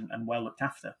protected and well looked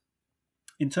after.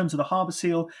 In terms of the harbour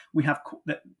seal, we have,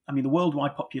 the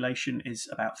worldwide population is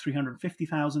about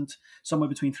 350,000, somewhere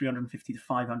between 350 to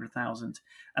 500,000,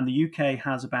 and the UK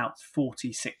has about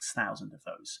 46,000 of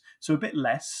those. So a bit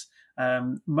less.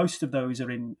 Most of those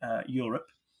are in Europe,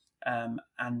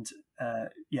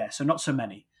 so not so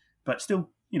many, but still,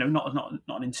 not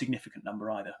an insignificant number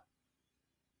either.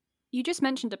 You just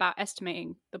mentioned about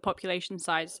estimating the population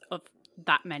size of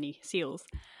that many seals.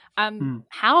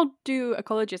 How do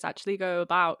ecologists actually go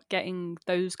about getting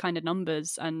those kind of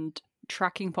numbers and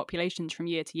tracking populations from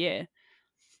year to year?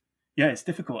 Yeah, it's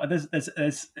difficult.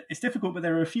 It's difficult, but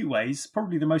there are a few ways.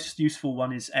 Probably the most useful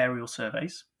one is aerial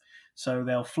surveys. So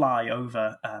they'll fly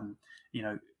over,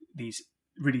 these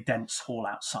really dense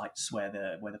haul-out sites where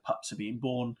the pups are being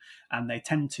born, and they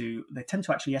tend to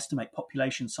actually estimate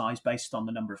population size based on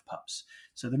the number of pups.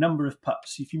 So the number of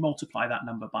pups, if you multiply that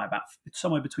number by about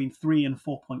somewhere between 3 and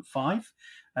 4.5,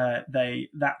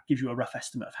 that gives you a rough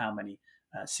estimate of how many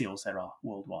seals there are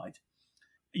worldwide.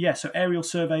 Yeah, so aerial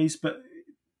surveys, but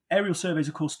aerial surveys,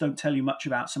 of course, don't tell you much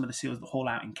about some of the seals that haul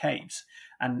out in caves,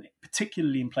 and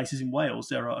particularly in places in Wales,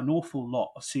 there are an awful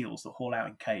lot of seals that haul out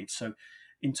in caves. So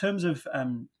in terms of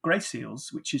grey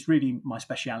seals, which is really my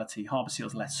speciality, harbour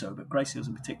seals less so, but grey seals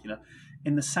in particular,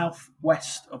 in the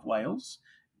southwest of Wales,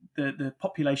 the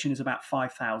population is about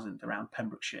 5,000 around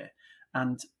Pembrokeshire.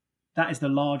 And that is the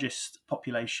largest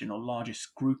population or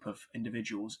largest group of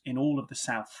individuals in all of the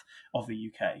south of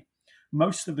the UK.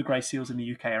 Most of the grey seals in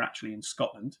the UK are actually in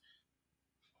Scotland.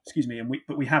 Excuse me,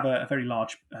 but we have a very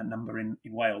large number in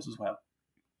Wales as well.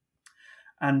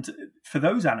 And for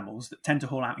those animals that tend to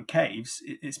haul out in caves,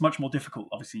 it's much more difficult.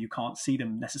 Obviously, you can't see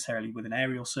them necessarily with an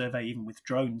aerial survey, even with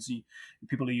drones.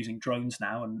 People are using drones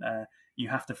now, and you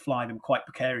have to fly them quite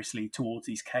precariously towards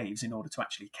these caves in order to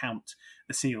actually count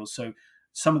the seals. So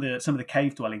some of the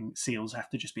cave-dwelling seals have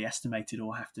to just be estimated,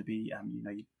 or have to be,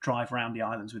 you drive around the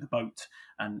islands with a boat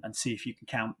and see if you can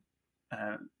count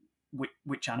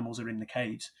which animals are in the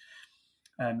caves.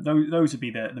 Those would be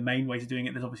the main ways of doing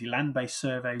it. There's obviously land-based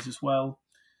surveys as well.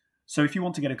 So if you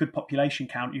want to get a good population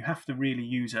count, you have to really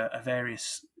use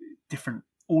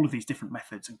all of these different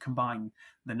methods and combine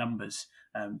the numbers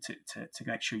to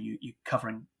make sure you're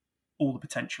covering all the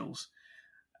potentials.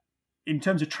 In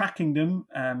terms of tracking them,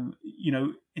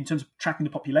 in terms of tracking the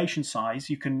population size,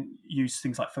 you can use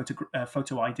things like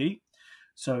photo ID.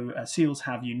 So seals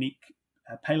have unique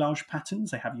pelage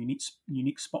patterns. They have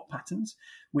unique spot patterns,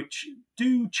 which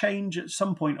do change at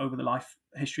some point over the life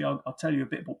history. I'll tell you a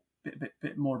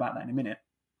bit more about that in a minute.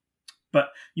 But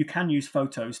you can use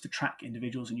photos to track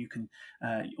individuals, and you can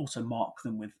also mark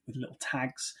them with little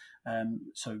tags.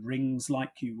 So rings,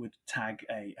 like you would tag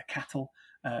a cattle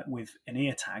with an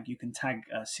ear tag, you can tag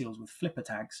seals with flipper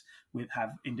tags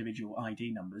have individual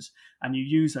ID numbers, and you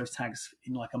use those tags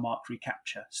in like a mark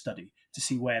recapture study to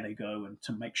see where they go and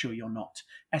to make sure you're not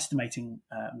estimating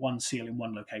one seal in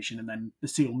one location and then the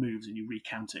seal moves and you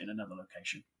recount it in another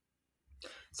location.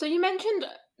 So you mentioned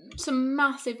some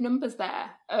massive numbers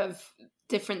there of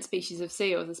different species of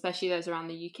seals, especially those around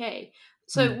the UK.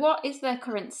 So what is their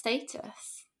current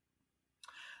status?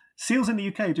 Seals in the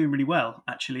UK are doing really well,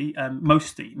 actually.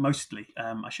 Mostly,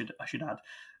 I should add.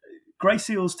 grey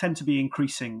seals tend to be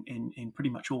increasing in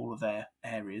pretty much all of their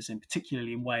areas, and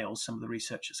particularly in Wales. Some of the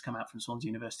research that's come out from Swansea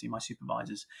University, my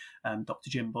supervisors,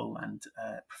 Dr. Jim Bull and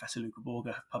Professor Luca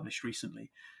Borga, have published recently,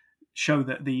 show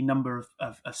that the number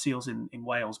of seals in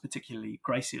Wales, particularly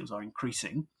grey seals, are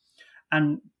increasing.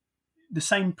 And the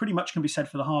same pretty much can be said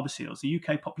for the harbour seals. The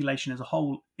UK population as a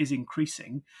whole is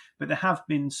increasing, but there have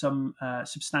been some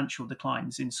substantial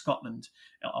declines in Scotland,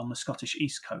 on the Scottish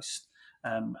east coast.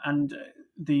 And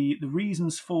the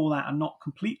reasons for that are not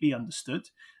completely understood.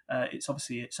 It's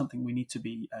something we need to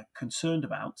be concerned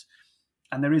about.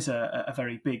 And there is a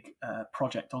very big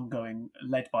project ongoing,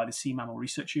 led by the Sea Mammal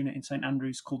Research Unit in St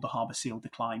Andrews, called the Harbour Seal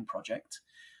Decline Project,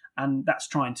 and that's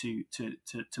trying to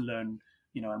learn,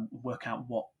 and work out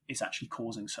what is actually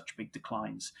causing such big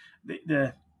declines.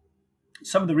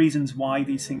 Some of the reasons why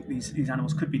these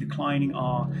animals could be declining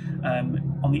are,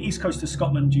 on the east coast of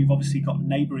Scotland, you've obviously got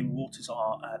neighbouring waters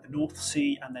are the North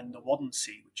Sea and then the Wadden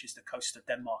Sea, which is the coast of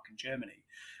Denmark and Germany.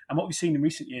 And what we've seen in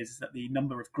recent years is that the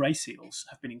number of grey seals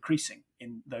have been increasing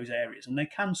in those areas, and they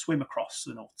can swim across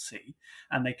the North Sea,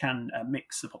 and they can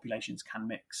mix, the populations can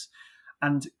mix.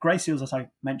 And grey seals, as I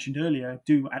mentioned earlier,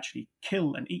 do actually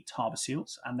kill and eat harbour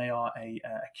seals, and they are a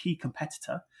key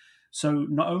competitor. So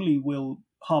not only will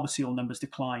harbour seal numbers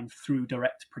decline through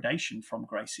direct predation from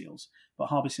grey seals, but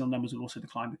harbour seal numbers will also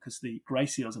decline because the grey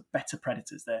seals are better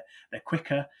predators. They're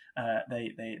quicker,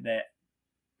 they're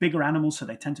bigger animals, so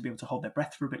they tend to be able to hold their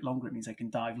breath for a bit longer. It means they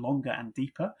can dive longer and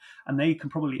deeper, and they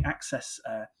can probably access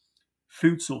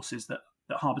food sources that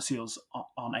harbour seals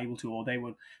aren't able to, or they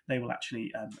will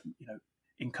actually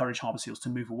encourage harbour seals to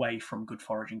move away from good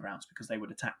foraging grounds because they would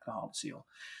attack the harbour seal.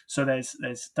 So there's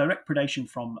direct predation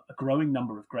from a growing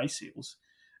number of grey seals,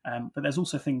 but there's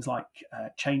also things like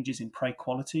changes in prey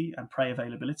quality and prey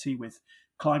availability with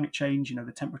climate change.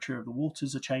 The temperature of the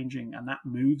waters are changing, and that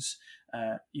moves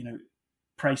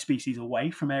prey species away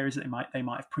from areas that they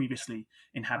might have previously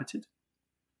inhabited.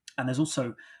 And there's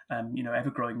also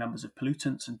ever-growing numbers of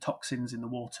pollutants and toxins in the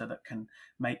water that can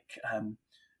make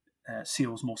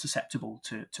seals more susceptible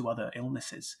to other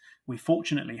illnesses. We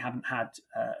fortunately haven't had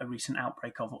a recent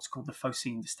outbreak of what's called the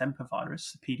phocine distemper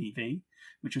virus, the PDV,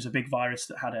 which was a big virus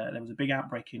that there was a big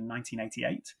outbreak in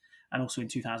 1988, and also in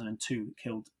 2002 it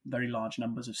killed very large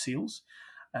numbers of seals.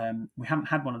 We haven't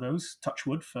had one of those, touch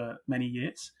wood, for many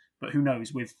years, but who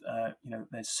knows? With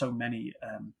there's so many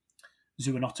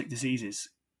zoonotic diseases,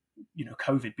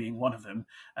 COVID being one of them,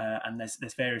 and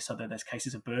there's various other. There's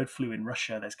cases of bird flu in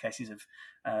Russia. There's cases of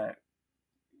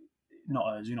not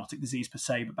a zoonotic disease per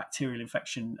se, but bacterial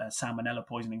infection, salmonella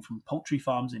poisoning from poultry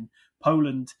farms in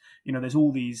Poland. There's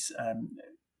all these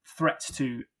threats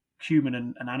to human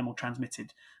and animal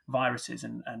transmitted viruses,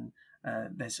 and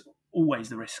there's always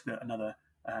the risk that another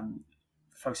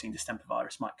phocine distemper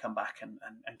virus might come back and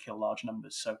kill large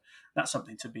numbers. So that's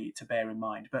something to bear in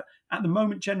mind. But at the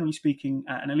moment, generally speaking,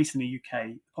 and at least in the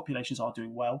UK, populations are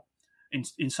doing well.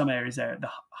 In some areas, they're the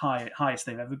highest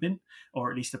they've ever been, or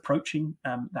at least approaching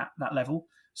that level.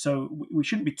 So we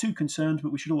shouldn't be too concerned,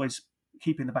 but we should always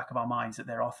keep in the back of our minds that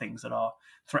there are things that are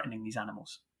threatening these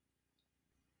animals.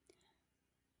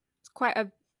 It's quite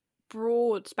a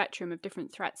broad spectrum of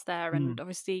different threats there, and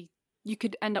obviously you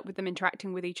could end up with them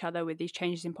interacting with each other with these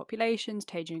changes in populations,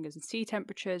 changes in sea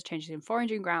temperatures, changes in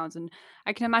foraging grounds. And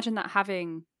I can imagine that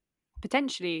having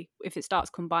potentially, if it starts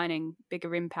combining,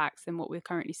 bigger impacts than what we're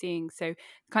currently seeing. So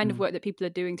the kind of work that people are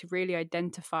doing to really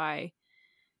identify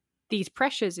these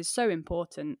pressures is so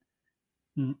important.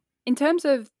 In terms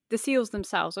of the seals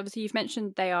themselves, obviously you've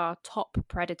mentioned they are top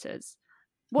predators.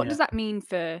 What does that mean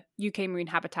for UK marine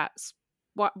habitats?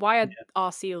 Why are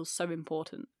our seals so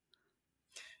important?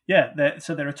 Yeah,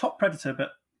 they're a top predator, but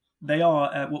they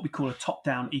are what we call a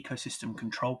top-down ecosystem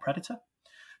control predator.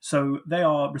 So they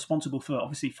are responsible for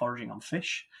obviously foraging on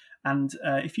fish. And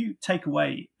if you take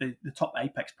away the top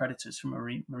apex predators from a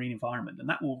marine environment, then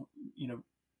that will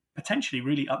potentially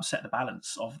really upset the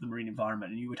balance of the marine environment,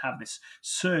 and you would have this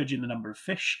surge in the number of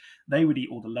fish. They would eat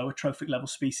all the lower trophic level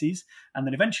species, and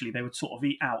then eventually they would sort of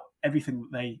eat out everything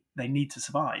that they need to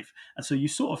survive. And so you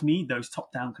sort of need those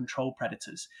top-down control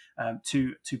predators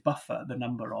to buffer the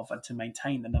number of and to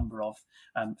maintain the number of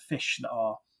fish that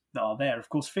are there. Of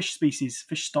course, fish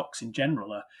stocks in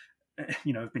general are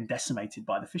have been decimated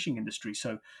by the fishing industry.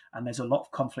 So, and there's a lot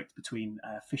of conflict between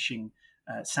fishing.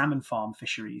 Salmon farm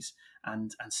fisheries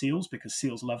and seals, because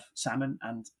seals love salmon,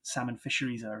 and salmon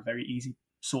fisheries are a very easy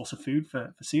source of food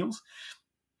for seals.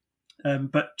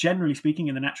 But generally speaking,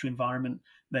 in the natural environment,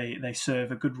 they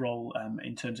serve a good role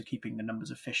in terms of keeping the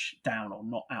numbers of fish down or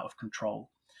not out of control.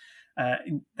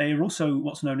 They are also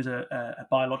what's known as a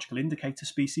biological indicator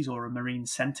species, or a marine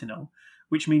sentinel,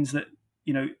 which means that,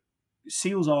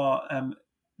 seals are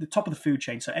the top of the food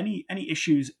chain. So any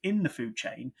issues in the food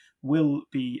chain will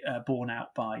be borne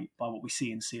out by what we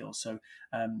see in seals. So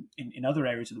in other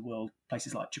areas of the world,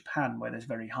 places like Japan, where there's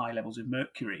very high levels of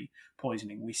mercury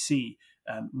poisoning, we see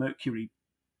mercury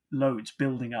loads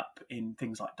building up in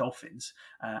things like dolphins,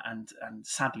 and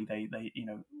sadly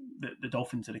the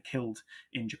dolphins that are killed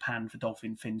in Japan for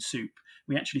dolphin fin soup,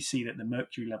 we actually see that the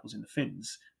mercury levels in the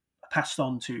fins are passed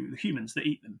on to the humans that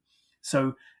eat them.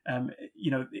 So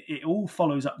it all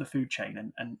follows up the food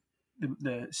chain, and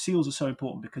the seals are so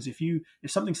important, because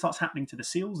if something starts happening to the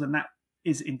seals, then that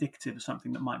is indicative of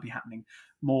something that might be happening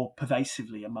more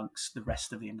pervasively amongst the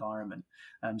rest of the environment.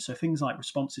 So things like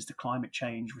responses to climate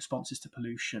change, responses to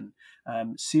pollution,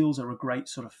 seals are a great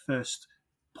sort of first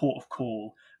port of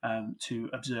call to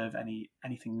observe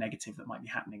anything negative that might be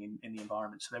happening in the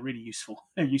environment. So they're really useful.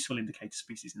 They're useful indicator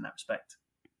species in that respect.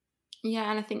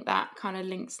 Yeah, and I think that kind of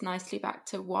links nicely back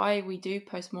to why we do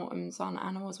postmortems on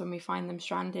animals when we find them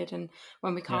stranded and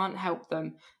when we can't help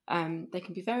them. They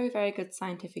can be very, very good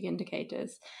scientific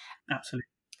indicators. Absolutely.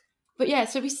 But yeah,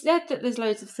 so we said that there's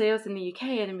loads of seals in the UK,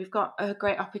 and we've got a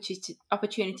great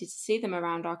opportunity to see them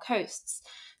around our coasts.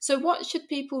 So what should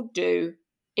people do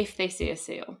if they see a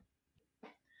seal?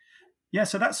 Yeah,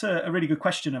 so that's a really good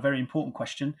question, a very important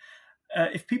question.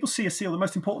 If people see a seal, the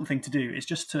most important thing to do is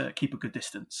just to keep a good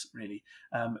distance, really.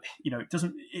 It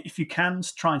doesn't, if you can,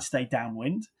 try and stay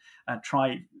downwind.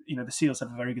 The seals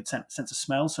have a very good sense of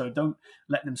smell, so don't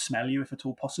let them smell you if at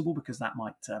all possible, because that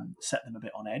might set them a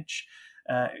bit on edge.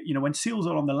 When seals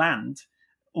are on the land,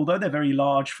 although they're very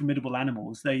large, formidable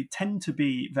animals, they tend to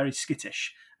be very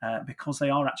skittish because they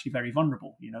are actually very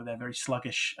vulnerable. They're very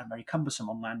sluggish and very cumbersome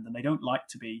on land, and they don't like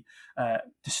to be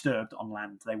disturbed on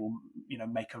land. They will,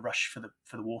 make a rush for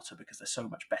the water because they're so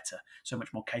much better, so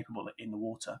much more capable in the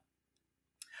water.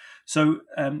 So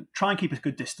try and keep a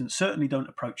good distance. Certainly don't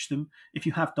approach them. If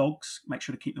you have dogs, make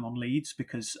sure to keep them on leads,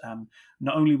 because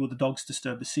not only will the dogs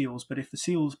disturb the seals, but if the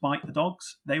seals bite the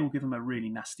dogs, they will give them a really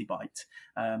nasty bite.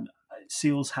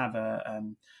 Seals have a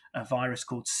virus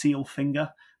called seal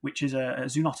finger, which is a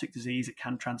zoonotic disease. It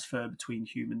can transfer between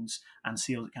humans and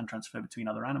seals. It can transfer between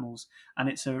other animals. And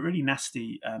it's a really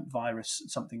nasty virus,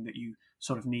 something that you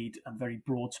sort of need a very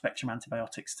broad spectrum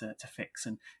antibiotics to fix.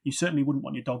 And you certainly wouldn't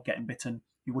want your dog getting bitten.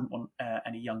 You wouldn't want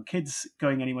any young kids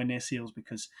going anywhere near seals,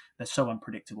 because they're so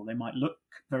unpredictable. They might look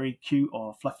very cute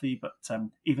or fluffy, but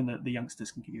even the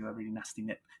youngsters can give you a really nasty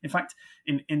nip. In fact,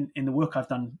 in the work I've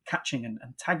done catching and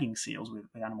tagging seals with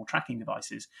animal tracking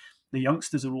devices, the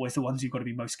youngsters are always the ones you've got to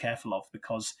be most careful of,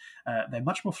 because they're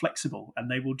much more flexible, and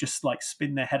they will just like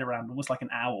spin their head around almost like an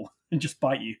owl and just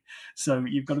bite you. So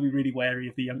you've got to be really wary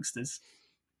of the youngsters.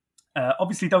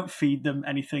 Obviously, don't feed them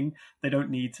anything. They don't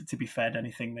need to be fed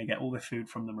anything. They get all their food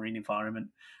from the marine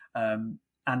environment.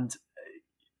 And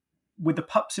with the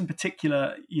pups in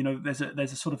particular, there's a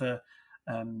sort of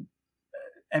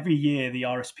every year the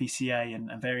RSPCA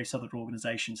and various other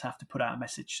organisations have to put out a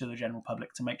message to the general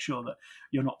public to make sure that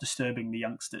you're not disturbing the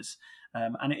youngsters.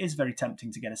 And it is very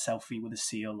tempting to get a selfie with a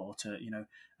seal, or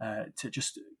to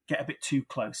just get a bit too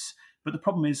close. But the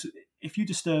problem is, if you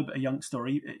disturb a youngster, or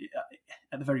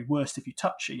at the very worst, if you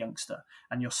touch a youngster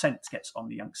and your scent gets on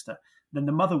the youngster, then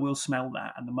the mother will smell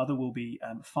that, and the mother will be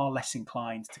far less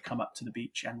inclined to come up to the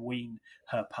beach and wean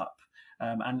her pup,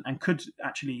 and could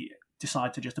actually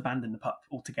decide to just abandon the pup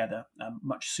altogether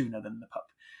much sooner than the pup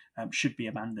should be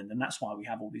abandoned. And that's why we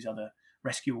have all these other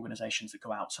rescue organisations that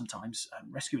go out sometimes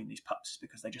rescuing these pups,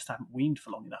 because they just haven't weaned for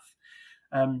long enough.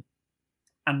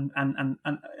 And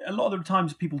a lot of the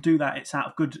times people do that, it's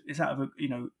out of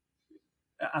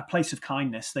a place of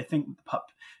kindness. They think the pup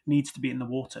needs to be in the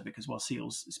water because, well,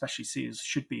 seals, especially seals,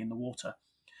 should be in the water.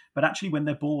 But actually, when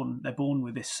they're born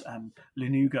with this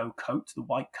lanugo coat, the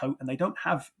white coat, and they don't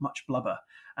have much blubber.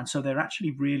 And so they're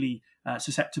actually really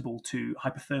susceptible to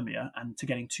hypothermia and to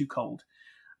getting too cold.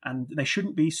 And they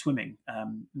shouldn't be swimming,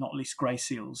 not least grey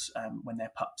seals, when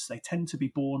they're pups. They tend to be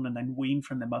born and then weaned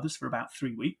from their mothers for about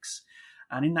 3 weeks.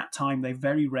 And in that time, they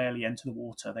very rarely enter the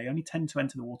water. They only tend to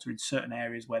enter the water in certain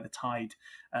areas where the tide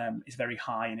is very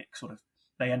high, and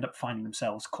they end up finding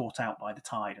themselves caught out by the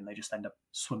tide, and they just end up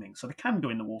swimming. So they can go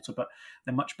in the water, but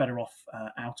they're much better off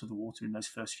out of the water in those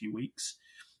first few weeks.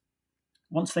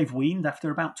 Once they've weaned, after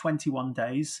about 21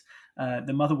 days,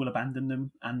 the mother will abandon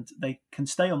them, and they can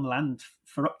stay on land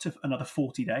for up to another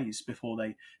 40 days before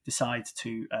they decide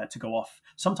to go off.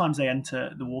 Sometimes they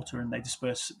enter the water and they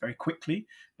disperse very quickly,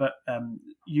 but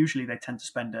usually they tend to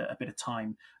spend a bit of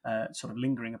time sort of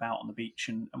lingering about on the beach.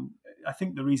 And I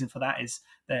think the reason for that is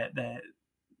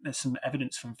there's some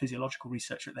evidence from physiological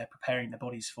research that they're preparing their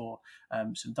bodies for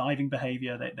some diving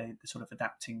behaviour. They're sort of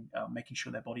adapting, making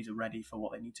sure their bodies are ready for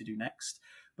what they need to do next.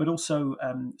 But also,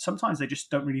 sometimes they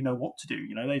just don't really know what to do.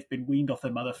 They've been weaned off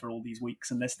their mother for all these weeks,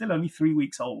 and they're still only 3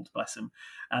 weeks old, bless them.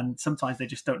 And sometimes they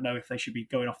just don't know if they should be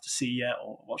going off to sea yet,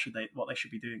 or what they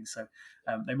should be doing. So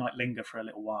they might linger for a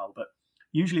little while. But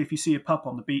usually, if you see a pup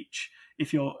on the beach,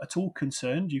 if you're at all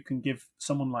concerned, you can give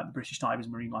someone like the British Divers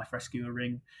Marine Life Rescue a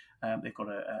ring. They've got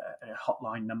a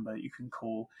hotline number you can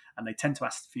call, and they tend to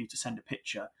ask for you to send a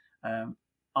picture.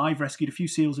 I've rescued a few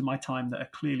seals in my time that are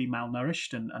clearly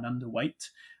malnourished and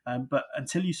underweight, but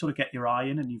until you sort of get your eye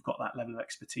in and you've got that level of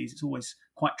expertise, it's always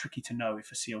quite tricky to know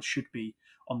if a seal should be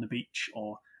on the beach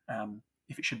or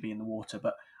if it should be in the water.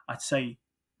 But I'd say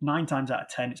 9 times out of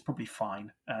 10, it's probably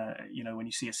fine. When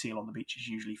you see a seal on the beach, it's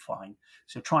usually fine.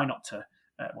 So try not to,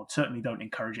 certainly don't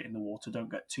encourage it in the water.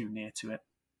 Don't get too near to it.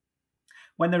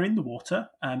 When they're in the water,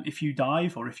 if you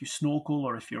dive or if you snorkel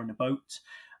or if you're in a boat,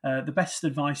 the best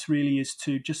advice really is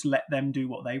to just let them do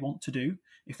what they want to do.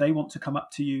 If they want to come up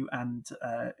to you and,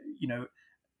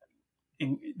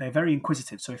 they're very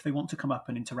inquisitive. So if they want to come up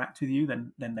and interact with you,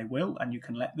 then they will, and you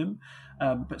can let them.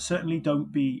 But certainly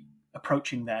don't be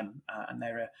approaching them. And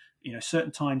there are,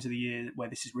 certain times of the year where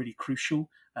this is really crucial.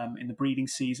 In the breeding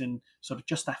season, sort of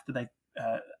just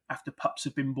after pups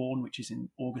have been born, which is in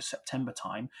August, September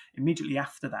time, immediately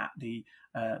after that, the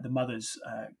mothers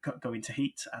go into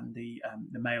heat and the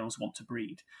males want to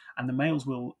breed. And the males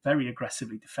will very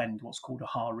aggressively defend what's called a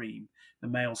harem. The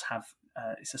males have,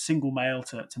 it's a single male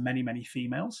to many, many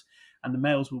females. And the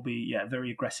males will be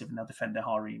very aggressive and they'll defend their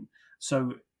harem.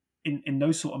 So in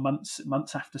those sort of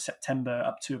months after September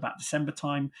up to about December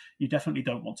time, you definitely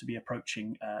don't want to be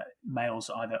approaching males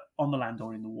either on the land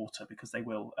or in the water, because they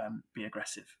will be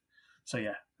aggressive. So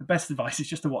the best advice is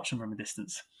just to watch them from a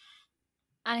distance.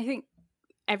 And I think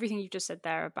everything you've just said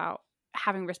there about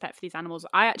having respect for these animals,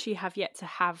 I actually have yet to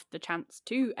have the chance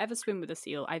to ever swim with a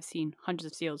seal. I've seen hundreds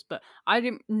of seals, but I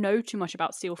didn't know too much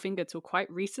about seal finger till quite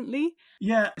recently.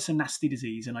 Yeah, it's a nasty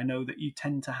disease, and I know that you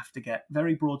tend to have to get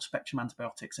very broad spectrum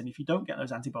antibiotics, and if you don't get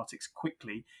those antibiotics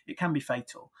quickly, it can be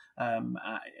fatal.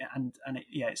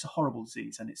 It's a horrible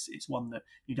disease, and it's one that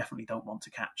you definitely don't want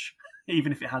to catch.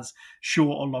 Even if it has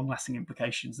short or long lasting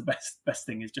implications, the best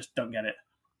thing is just don't get it.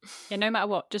 Yeah, no matter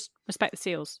what, just respect the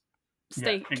seals.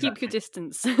 Keep your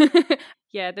distance.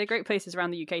 Yeah, they're great places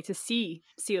around the UK to see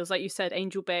seals. Like you said,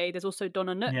 Angel Bay. There's also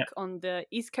Donanook on the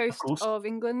east coast of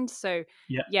England. So,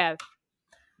 yeah.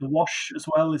 The Wash as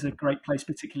well is a great place,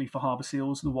 particularly for harbour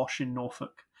seals. The Wash in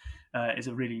Norfolk is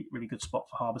a really, really good spot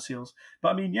for harbour seals. But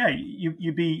I mean,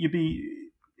 you'd be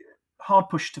hard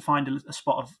pushed to find a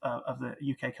spot of the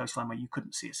UK coastline where you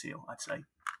couldn't see a seal, I'd say.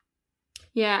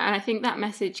 Yeah, and I think that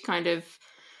message kind of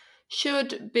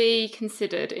should be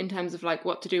considered in terms of like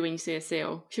what to do when you see a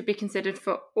seal. Should be considered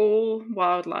for all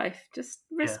wildlife. Just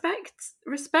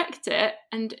respect it,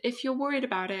 and if you're worried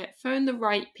about it, phone the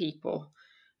right people.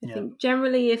 I think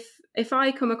generally if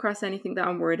I come across anything that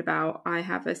I'm worried about, I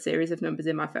have a series of numbers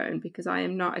in my phone, because I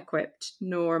am not equipped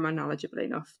nor am I knowledgeable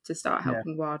enough to start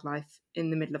helping wildlife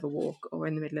in the middle of a walk or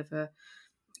in the middle of a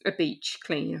beach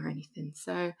clean or anything.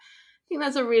 So I think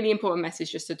that's a really important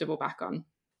message just to double back on.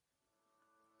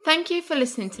 Thank you for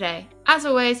listening today. As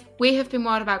always, we have been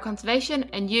wild about conservation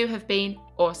and you have been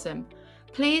awesome.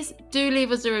 Please do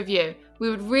leave us a review. We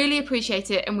would really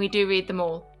appreciate it, and we do read them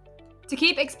all. To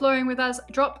keep exploring with us,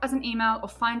 drop us an email or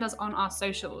find us on our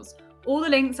socials. All the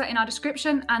links are in our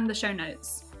description and the show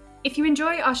notes. If you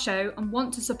enjoy our show and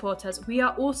want to support us, we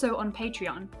are also on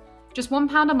Patreon. Just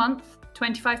 £1 a month,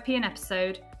 25p an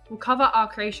episode, will cover our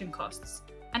creation costs,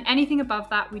 and anything above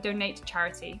that we donate to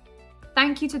charity.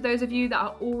 Thank you to those of you that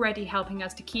are already helping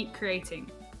us to keep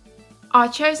creating. Our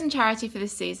chosen charity for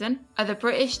this season are the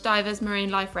British Divers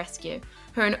Marine Life Rescue,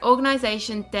 who are an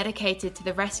organisation dedicated to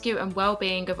the rescue and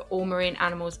well-being of all marine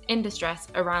animals in distress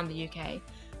around the UK.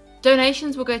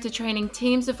 Donations will go to training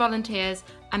teams of volunteers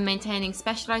and maintaining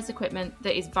specialised equipment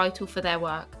that is vital for their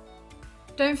work.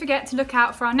 Don't forget to look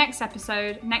out for our next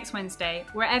episode next Wednesday,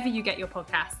 wherever you get your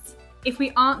podcasts. If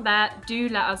we aren't there, do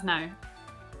let us know.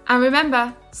 And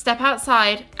remember, step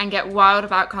outside and get wild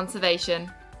about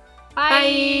conservation.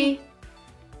 Bye!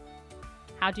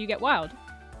 How do you get wild?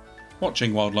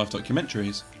 Watching wildlife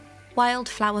documentaries.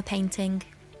 Wildflower painting.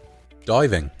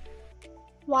 Diving.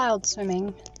 Wild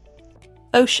swimming.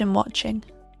 Ocean watching.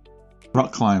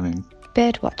 Rock climbing.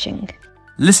 Bird watching.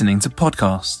 Listening to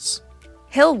podcasts.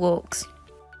 Hill walks.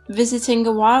 Visiting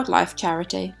a wildlife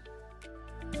charity.